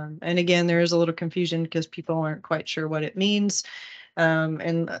 And again, there is a little confusion because people aren't quite sure what it means.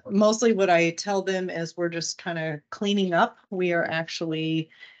 And mostly what I tell them is we're just kind of cleaning up. We are actually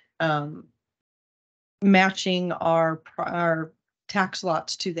matching our tax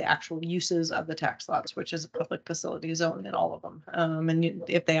lots to the actual uses of the tax lots, which is a public facility zone in all of them. And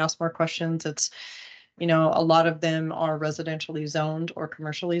if they ask more questions, it's, a lot of them are residentially zoned or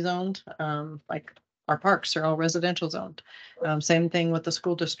commercially zoned, like our parks are all residential zoned. Same thing with the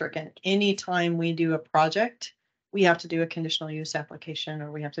school district. And anytime we do a project, we have to do a conditional use application,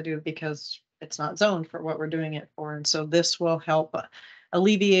 or we have to do it because it's not zoned for what we're doing it for. And so this will help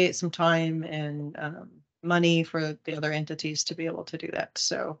alleviate some time and money for the other entities to be able to do that.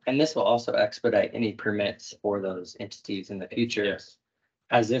 So. And this will also expedite any permits for those entities in the future. Yes.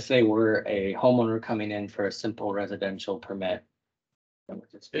 As if they were a homeowner coming in for a simple residential permit. It would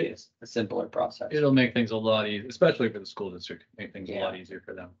just be a simpler process. It'll make things a lot easier, especially for the school district, make things a lot easier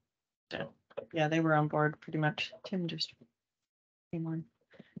for them. Yeah, they were on board pretty much. Tim just came on.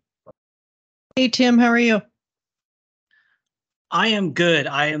 Hey, Tim, how are you? I am good.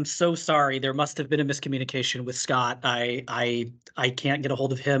 I am so sorry. There must have been a miscommunication with Scott. I can't get a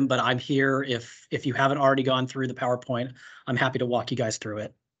hold of him, but I'm here. If you haven't already gone through the PowerPoint, I'm happy to walk you guys through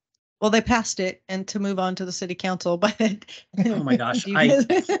it. Well, they passed it and to move on to the city council, but. Oh my gosh,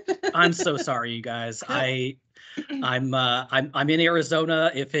 I'm so sorry, you guys. I'm in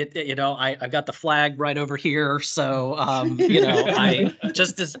Arizona. If it, I've got the flag right over here. So, I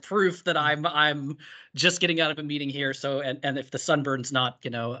just as proof that I'm just getting out of a meeting here. So, and if the sunburn's not,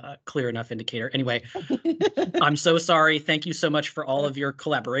 a clear enough indicator. Anyway, I'm so sorry. Thank you so much for all of your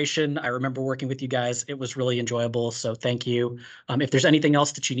collaboration. I remember working with you guys. It was really enjoyable. So thank you. If there's anything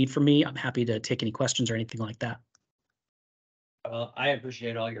else that you need from me, I'm happy to take any questions or anything like that. Well, I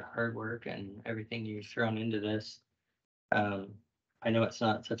appreciate all your hard work and everything you've thrown into this. I know it's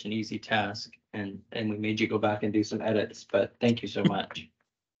not such an easy task, and we made you go back and do some edits, but thank you so much.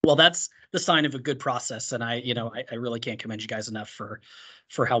 Well, that's the sign of a good process, and I really can't commend you guys enough for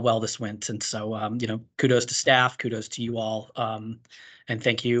how well this went. And so, kudos to staff, kudos to you all, and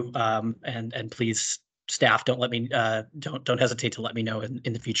thank you. And please staff, don't let me, don't hesitate to let me know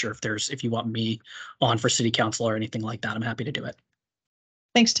in the future if you want me on for city council or anything like that. I'm happy to do it.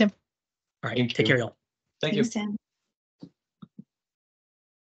 Thanks, Tim. All right, Thank take you. care, y'all. Thank you. Thanks, Tim.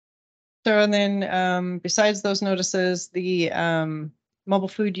 So, and then, besides those notices, the, mobile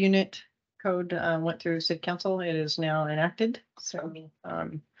food unit code, went through city council. It is now enacted. So,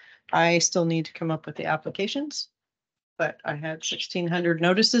 I still need to come up with the applications. But I had 1,600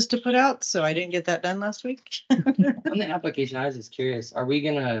 notices to put out, so I didn't get that done last week. On the application, I was just curious, are we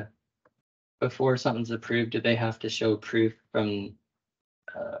gonna, before something's approved, do they have to show proof from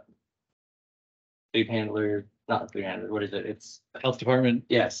food handler, not food handler, what is it? It's, Health Department.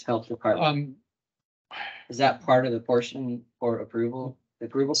 yes, health department. Is that part of the portion for approval? The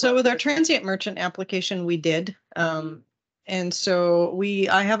approval? So with our process? transient merchant application, we did. And so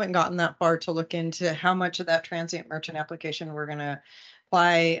I haven't gotten that far to look into how much of that transient merchant application we're gonna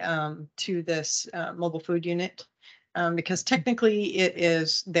apply to this mobile food unit. Because technically it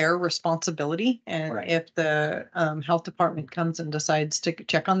is their responsibility, and Right. if the health department comes and decides to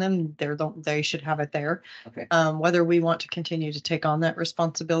check on them, they should have it there. Okay. Whether we want to continue to take on that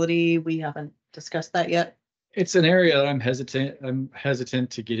responsibility, we haven't discussed that yet. It's an area that I'm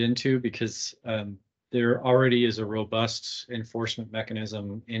hesitant to get into because there already is a robust enforcement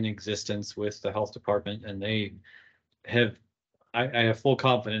mechanism in existence with the health department, and I have full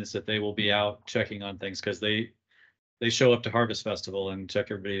confidence that they will be out checking on things because they show up to Harvest Festival and check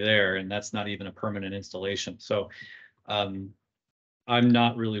everybody there, and that's not even a permanent installation. So I'm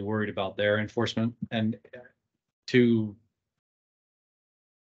not really worried about their enforcement, and to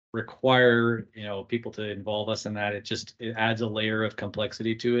require, people to involve us in that, it adds a layer of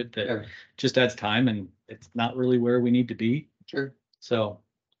complexity to it that Sure. just adds time, and it's not really where we need to be. Sure. So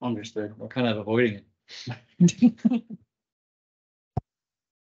Understood. we're kind of avoiding it.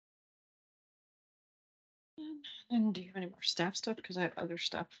 And do you have any more staff stuff? Because I have other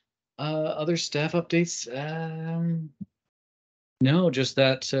stuff. Other staff updates? No, just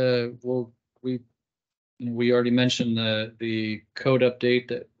that, we already mentioned the code update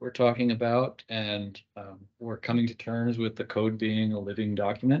that we're talking about, and we're coming to terms with the code being a living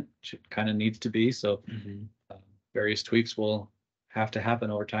document, which it kind of needs to be. So various tweaks will have to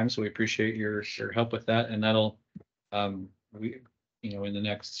happen over time. So we appreciate your help with that, and that'll in the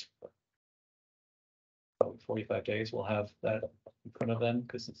next 45 days, we'll have that in front of them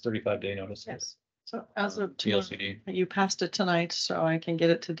because it's 35-day notice. Yes. So as of tomorrow, DLCD. you passed it tonight, so I can get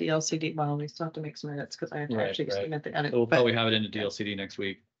it to DLCD. Well, we still have to make some edits because I have to Right, actually right. submit the edit. So we'll but- probably have it into DLCD next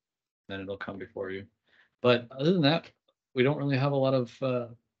week, then it'll come before you. But other than that, we don't really have a lot of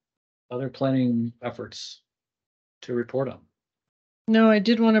other planning efforts to report on. No, I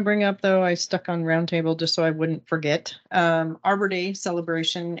did want to bring up, though, I stuck on roundtable just so I wouldn't forget. Arbor Day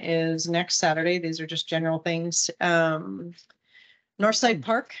celebration is next Saturday. These are just general things. Northside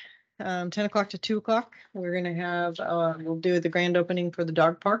Park, 10 o'clock to 2 o'clock. We're gonna have, we'll do the grand opening for the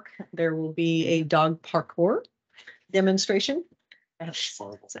dog park. There will be a dog parkour demonstration.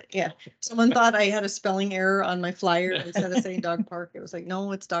 Yeah, someone thought I had a spelling error on my flyer instead of saying dog park. It was like,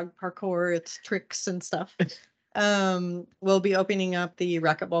 no, it's dog parkour. It's tricks and stuff. We'll be opening up the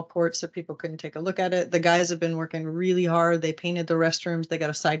racquetball court so people can take a look at it. The guys have been working really hard. They painted the restrooms. They got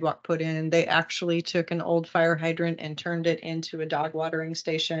a sidewalk put in. They actually took an old fire hydrant and turned it into a dog watering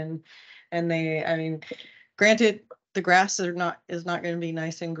station. And granted, the grass is not going to be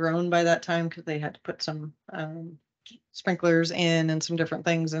nice and grown by that time because they had to put some sprinklers in and some different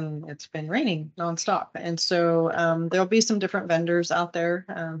things, and it's been raining nonstop. And so there'll be some different vendors out there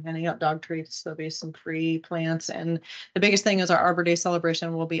handing out dog treats. There'll be some free plants, and the biggest thing is our Arbor Day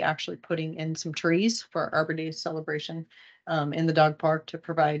celebration. We'll be actually putting in some trees for our Arbor Day celebration in the dog park to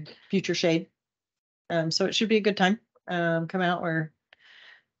provide future shade. So it should be a good time. Come out where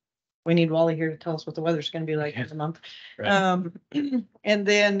we need Wally here to tell us what the weather's going to be like in a month. Right. And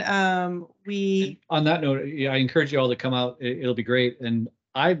then we. On that note, yeah, I encourage you all to come out. It'll be great. And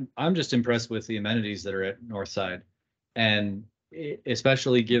I'm just impressed with the amenities that are at Northside, and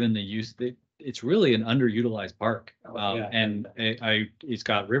especially given the use that it's really an underutilized park. And it's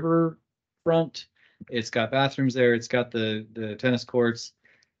got riverfront, it's got bathrooms there, it's got the tennis courts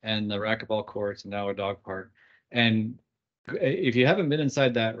and the racquetball courts, and now a dog park. And if you haven't been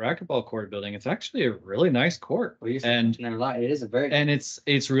inside that racquetball court building, it's actually a really nice court. And it is a very, and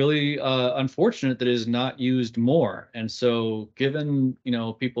it's really unfortunate that it is not used more. And so given,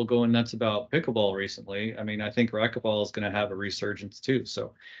 people going nuts about pickleball recently, I mean, I think racquetball is going to have a resurgence too.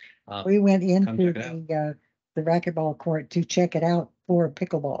 So we went into check it out. the racquetball court to check it out for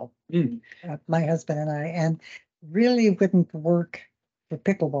pickleball. Mm. My husband and I, and really wouldn't work for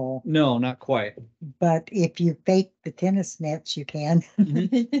pickleball, No, not quite. but if you fake the tennis nets, you can.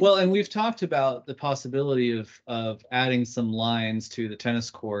 Well, and we've talked about the possibility of adding some lines to the tennis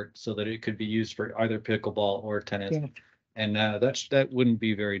court so that it could be used for either pickleball or tennis. Yeah. And that wouldn't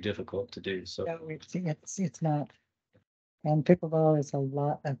be very difficult to do. So No, it's not. And pickleball is a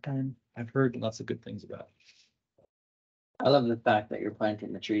lot of fun. I've heard lots of good things about it. I love the fact that you're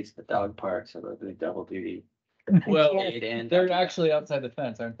planting the trees at the dog park, so they're doing double duty. Well, Shade and- they're actually outside the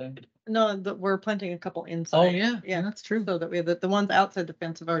fence, aren't they? No, we're planting a couple inside. Oh, yeah. Yeah, That's true. so that we have the ones outside the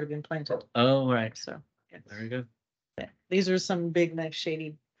fence have already been planted, Oh, right. so. yes. There you go. Yeah, these are some big, nice,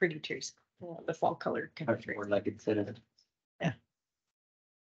 shady, pretty trees, the fall colored kind of trees. More like it's in it.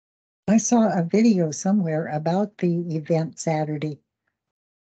 I saw a video somewhere about the event Saturday.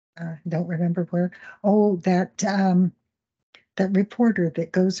 Don't remember where. Oh, that reporter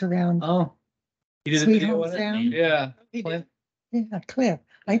that goes around. Oh. He did a Sweet video Home on it? Sound? Yeah. He did. Yeah, Cliff.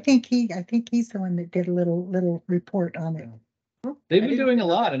 I think he's the one that did a little report on it. They've been doing a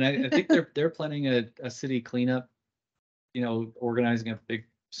lot, and I think they're planning a city cleanup, organizing a big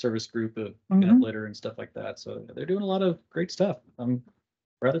service group of cleanup Mhm. litter and stuff like that. So they're doing a lot of great stuff. I'm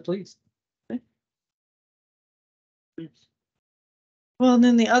rather pleased. Well, and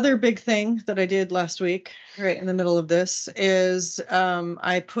then the other big thing that I did last week, right in the middle of this, is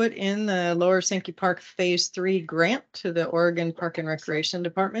I put in the Lower Sankey Park Phase 3 grant to the Oregon Park and Recreation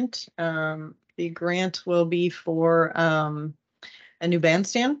Department. The grant will be for a new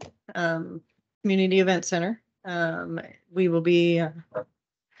bandstand, community event center. We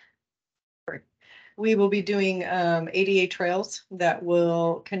will be doing ADA trails that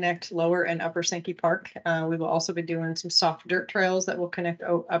will connect Lower and Upper Sankey Park. We will also be doing some soft dirt trails that will connect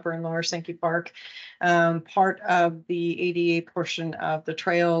Upper and Lower Sankey Park. Part of the ADA portion of the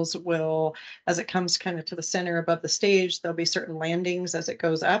trails will, as it comes kind of to the center above the stage, there'll be certain landings as it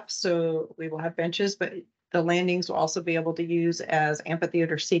goes up. So we will have benches, but the landings will also be able to use as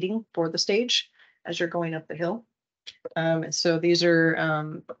amphitheater seating for the stage as you're going up the hill. So these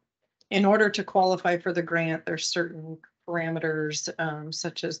are, in order to qualify for the grant, there's certain parameters,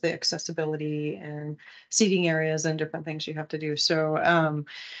 such as the accessibility and seating areas and different things you have to do. So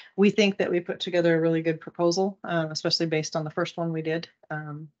we think that we put together a really good proposal, especially based on the first one we did.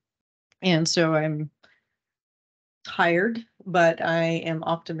 And so I'm tired, but I am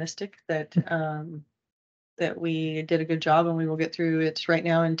optimistic that that we did a good job and we will get through it right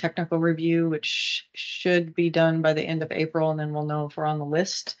now in technical review, which should be done by the end of April, and then we'll know if we're on the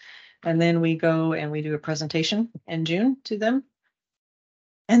list. And then we go and we do a presentation in June to them.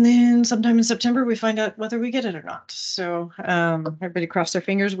 And then sometime in September, we find out whether we get it or not. So everybody cross their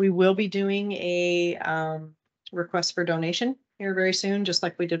fingers. We will be doing a request for donation here very soon, just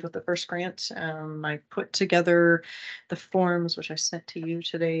like we did with the first grant. I put together the forms, which I sent to you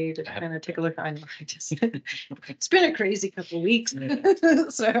today to kind of take a look. I know it's been a crazy couple of weeks.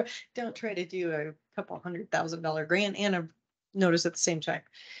 So don't try to do a couple $100,000 grant and a notice at the same time.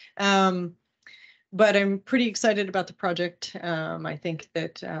 But I'm pretty excited about the project. I think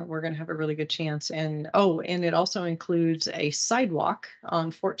that we're going to have a really good chance. And it also includes a sidewalk on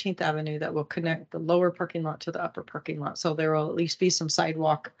 14th Avenue that will connect the lower parking lot to the upper parking lot. So there will at least be some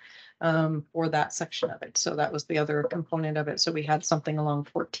sidewalk for that section of it. So that was the other component of it. So we had something along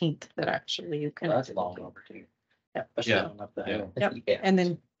 14th that actually you can. That's long overdue. Yep. Yeah. Up the Yeah. hill. Yep. And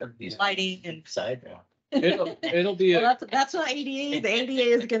then These lighting and. sidewalk. It'll be Well, that's not ADA. The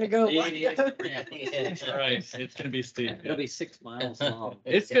ADA is gonna go. right. It's gonna be steep. It'll be 6 miles long.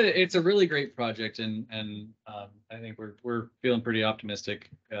 It's a really great project, and I think we're feeling pretty optimistic.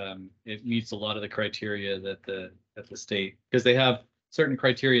 It meets a lot of the criteria that the state, because they have certain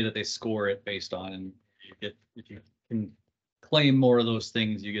criteria that they score it based on, and if you can claim more of those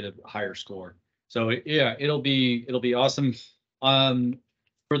things, you get a higher score. So yeah, it'll be awesome.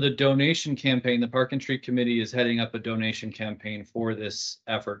 For the donation campaign, the Park and Tree Committee is heading up a donation campaign for this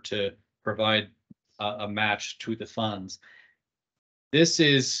effort to provide a match to the funds. This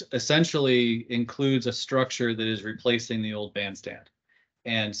is essentially includes a structure that is replacing the old bandstand.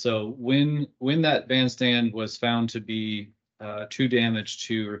 And so when that bandstand was found to be too damaged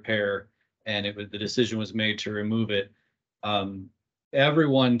to repair, and the decision was made to remove it,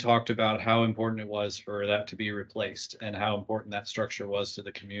 everyone talked about how important it was for that to be replaced and how important that structure was to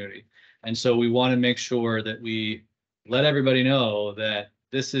the community. And so we want to make sure that we let everybody know that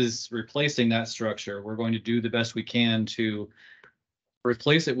this is replacing that structure. We're going to do the best we can to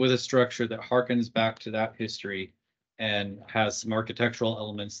replace it with a structure that harkens back to that history and has some architectural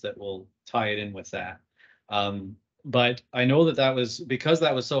elements that will tie it in with that. But I know that was because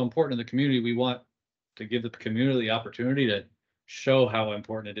that was so important to the community. We want to give the community the opportunity to show how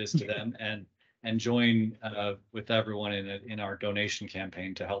important it is to them and join with everyone in our donation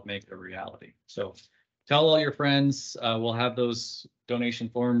campaign to help make it a reality. So tell all your friends, we'll have those donation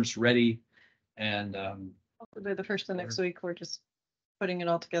forms ready and By the first of next week, we're just putting it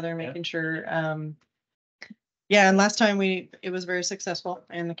all together, making sure, yeah, and last time it was very successful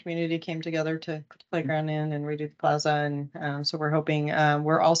and the community came together to put the playground in and redo the plaza. And so we're hoping,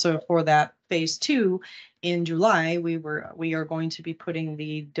 we're also for that phase 2 in July, we are going to be putting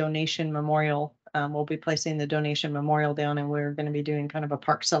the donation memorial. We'll be placing the donation memorial down and we're going to be doing kind of a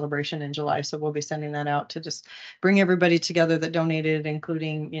park celebration in July. So we'll be sending that out to just bring everybody together that donated,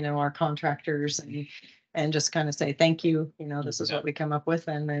 including, our contractors and just kind of say, thank you, this is what we come up with,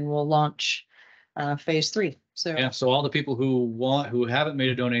 and then we'll launch phase 3. So yeah, so all the people who haven't made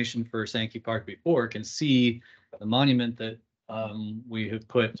a donation for Sankey Park before can see the monument that we have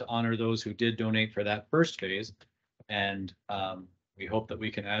put to honor those who did donate for that first phase. And we hope that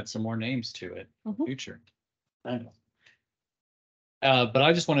we can add some more names to it in the future. But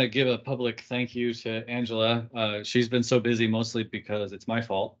I just want to give a public thank you to Angela. She's been so busy mostly because it's my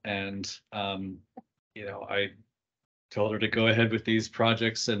fault. And, I told her to go ahead with these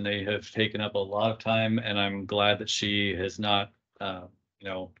projects and they have taken up a lot of time. And I'm glad that she has not, at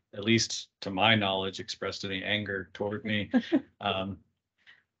least to my knowledge, expressed any anger toward me.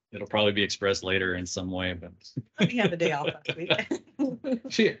 It'll probably be expressed later in some way, but we have a day off last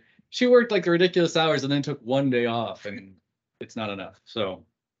week. she worked like ridiculous hours and then took one day off, and it's not enough. So,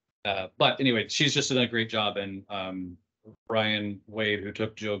 but anyway, she's just done a great job. And Brian Wade, who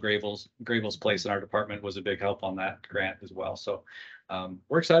took Joe Gravel's place in our department, was a big help on that grant as well. So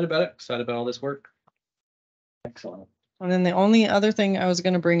we're excited about it. Excited about all this work. Excellent. And then the only other thing I was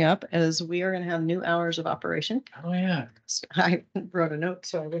going to bring up is we are going to have new hours of operation. Oh yeah. I wrote a note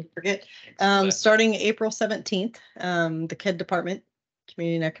so I wouldn't forget. Starting April 17th, the KED department,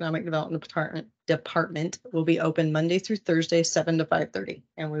 Community and Economic Development Department will be open Monday through Thursday, 7 to 5:30,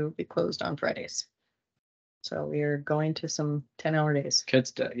 and we will be closed on Fridays. So we are going to some 10-hour days. Kid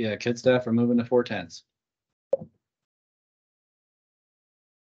staff are moving to 410s.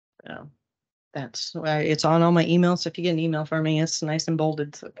 So that's why it's on all my emails. So if you get an email from me, it's nice and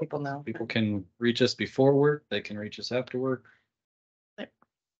bolded so people know. People can reach us before work. They can reach us after work. Yeah,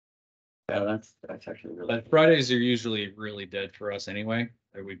 that's actually really. But Fridays are usually really dead for us anyway.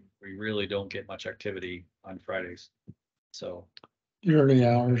 We really don't get much activity on Fridays. So The early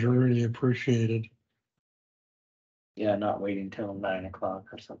hours are really appreciated. Yeah, not waiting till 9 o'clock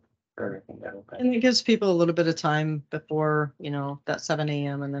or something for everything to open. And it gives people a little bit of time before, that 7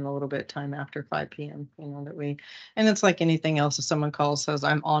 a.m. and then a little bit of time after 5 p.m. And it's like anything else. If someone calls, says,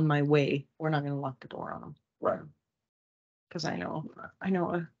 I'm on my way, we're not going to lock the door on them. Right. Because I know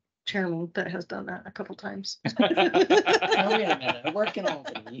a chairman that has done that a couple times. Oh, wait a minute, I'm working on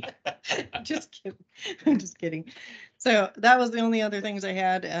it. Just kidding. I'm just kidding. So that was the only other things I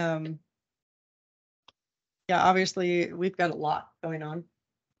had. Yeah, obviously we've got a lot going on.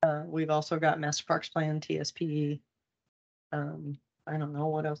 We've also got Master Parks Plan, TSP. I don't know,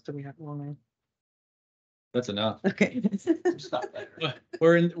 what else do we have going on? that's enough. Okay. Stop there.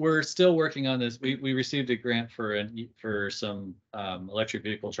 We're still working on this. We received a grant for some electric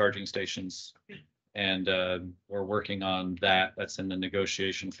vehicle charging stations, and we're working on that. That's in the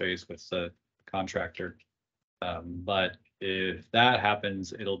negotiation phase with the contractor. But if that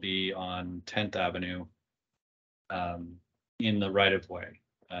happens, it'll be on 10th Avenue in the right of way.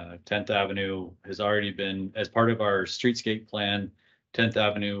 10th Avenue has already been, as part of our streetscape plan, 10th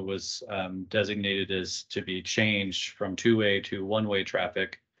Avenue was designated as to be changed from two-way to one-way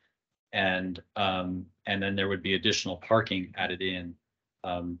traffic. And then there would be additional parking added in.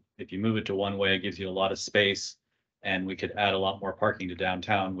 If you move it to one-way, it gives you a lot of space, and we could add a lot more parking to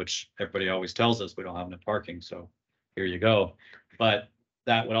downtown, which everybody always tells us we don't have enough parking. So here you go. But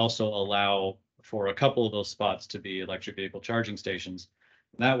that would also allow for a couple of those spots to be electric vehicle charging stations.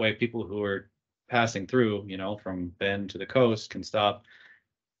 And that way, people who are passing through, from Bend to the coast can stop,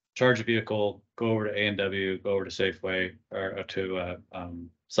 charge a vehicle, go over to A&W, go over to Safeway or to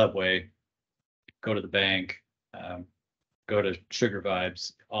Subway, go to the bank, go to Sugar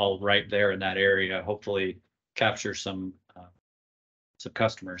Vibes, all right there in that area. Hopefully capture some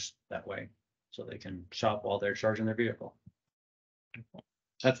customers that way so they can shop while they're charging their vehicle.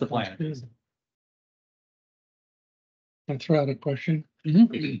 That's the plan. That's right, a question.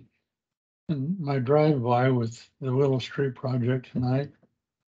 In my drive-by with the Willow Street project tonight,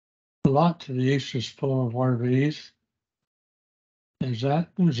 a lot to the east is full of RVs. Is that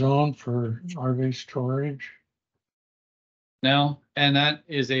zoned for RV storage? No, and that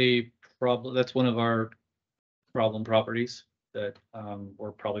is a problem. That's one of our problem properties. that,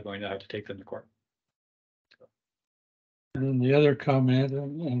 we're probably going to have to take them to court. And then the other comment,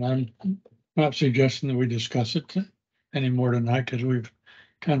 and I'm not suggesting that we discuss it anymore tonight, because we've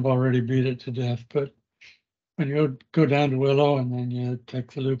kind of already beat it to death, but when you go down to Willow and then you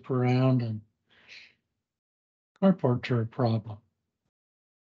take the loop around, and carports are a problem.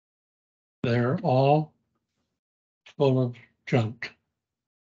 They're all full of junk.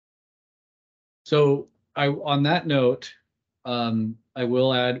 So on that note, I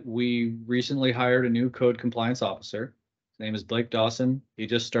will add, we recently hired a new code compliance officer. His name is Blake Dawson. He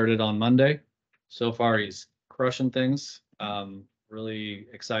just started on Monday. So far, he's crushing things. Really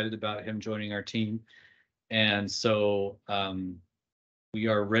excited about him joining our team. And so, we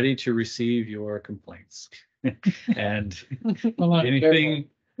are ready to receive your complaints. And anything,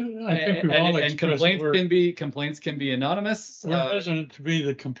 I think we've all and expressed complaints can be anonymous. we're hesitant to be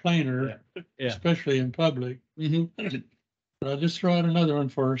the complainer, Yeah. especially in public. But I'll just throw out another one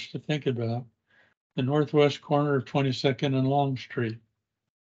for us to think about. The northwest corner of 22nd and Long Street.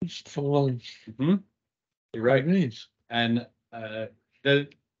 It's full of You're right. RVs. And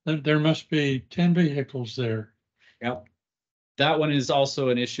There must be 10 vehicles there. Yep. That one is also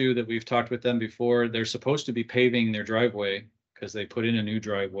an issue that we've talked with them before. They're supposed to be paving their driveway because they put in a new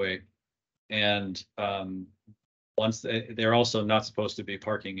driveway. And once they're also not supposed to be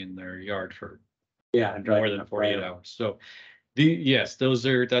parking in their yard for more than 48 hours. So yes,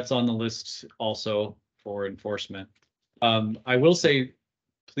 that's on the list also for enforcement. I will say,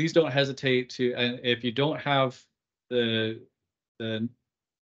 please don't hesitate to, and if you don't have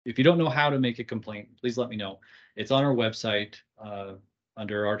if you don't know how to make a complaint, please let me know. It's on our website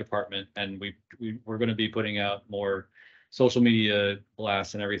under our department, and we're going to be putting out more social media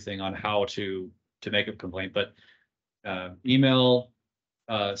blasts and everything on how to make a complaint. But email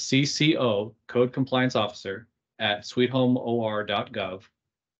CCO, Code Compliance Officer, at sweethomor.gov.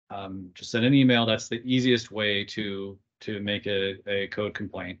 Just send an email. That's the easiest way to make a code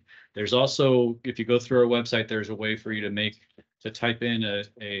complaint. There's also, if you go through our website, there's a way for you to type in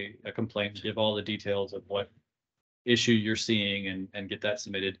a complaint, give all the details of what issue you're seeing and get that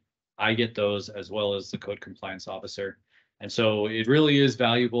submitted. I get those as well as the code compliance officer. And so it really is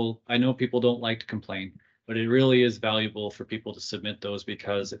valuable. I know people don't like to complain, but it really is valuable for people to submit those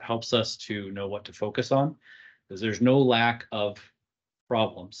because it helps us to know what to focus on. Because there's no lack of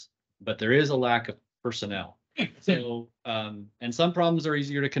problems, but there is a lack of personnel. So, and some problems are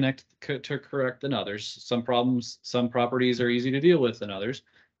easier to correct than others. Some properties are easy to deal with than others,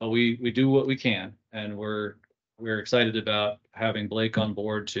 but we do what we can, and we're excited about having Blake on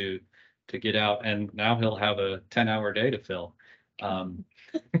board to get out, and now he'll have a 10-hour day to fill,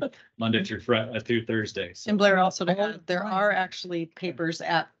 Monday through Thursday. So. And Blair, also to add, there are actually papers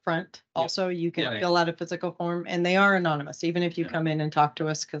at front. Also, you can fill out a physical form, and they are anonymous, even if you come in and talk to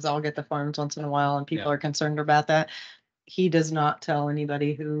us, because I'll get the forms once in a while and people are concerned about that. He does not tell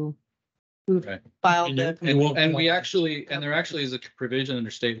anybody who filed the complaint. And there actually is a provision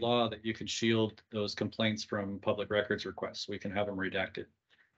under state law that you can shield those complaints from public records requests. We can have them redacted.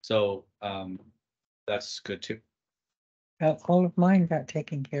 So that's good too. All of mine got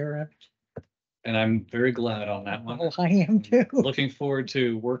taken care of. And I'm very glad on that one. Oh, I am too. Looking forward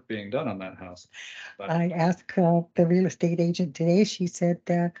to work being done on that house. But I asked the real estate agent today. She said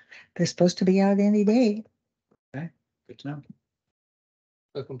they're supposed to be out any day. Okay, good to know.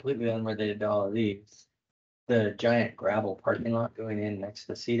 So completely unrelated to all of these, the giant gravel parking lot going in next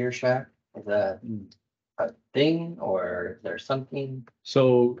to Cedar Shack, is that a thing or is there something?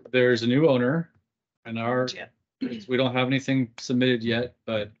 So there's a new owner and we don't have anything submitted yet,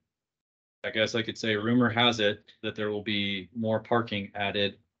 but I guess I could say rumor has it that there will be more parking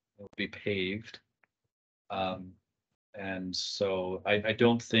added, it will be paved. And so I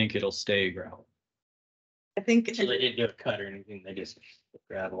don't think it'll stay gravel. I think. So they didn't do a cut or anything, they just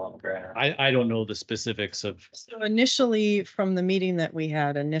gravel on the ground. I don't know the specifics of. So initially, from the meeting that we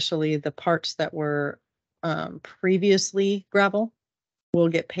had, the parts that were previously gravel will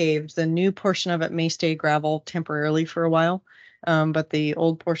get paved. The new portion of it may stay gravel temporarily for a while. But the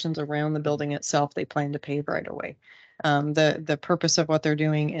old portions around the building itself, they plan to pave right away. The purpose of what they're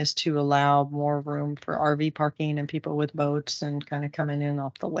doing is to allow more room for RV parking and people with boats and kind of coming in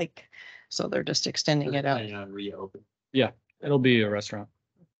off the lake. So they're just extending it out. Planning on reopen. Yeah, it'll be a restaurant.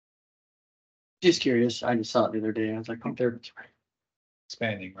 Just curious, I just saw it the other day, I was like, oh, they're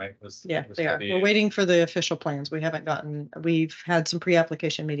Expanding, right? Yeah, they are. We're waiting for the official plans. We've had some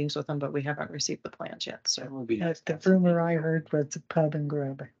pre-application meetings with them, but we haven't received the plans yet. So The rumor I heard was a pub and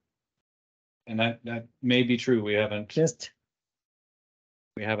grub. And that may be true. We haven't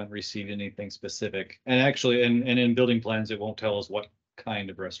We haven't received anything specific. And actually, and in building plans, it won't tell us what kind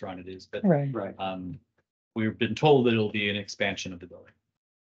of restaurant it is, but Right. Right. we've been told that it'll be an expansion of the building.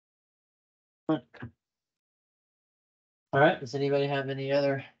 All right, does anybody have any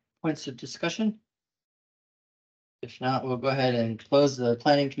other points of discussion? If not, we'll go ahead and close the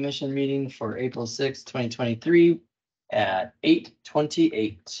planning commission meeting for April 6th, 2023 at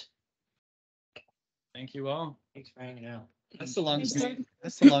 8:28. Thank you all. Thanks for hanging out. That's the longest meeting,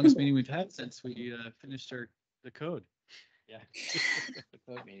 that's the longest meeting we've had since we finished the code. Yeah.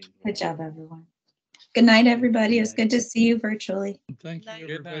 Good job, everyone. Good night, everybody. It was good to see you virtually. Thank you, Night.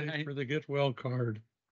 Good everybody, night. for the get well card.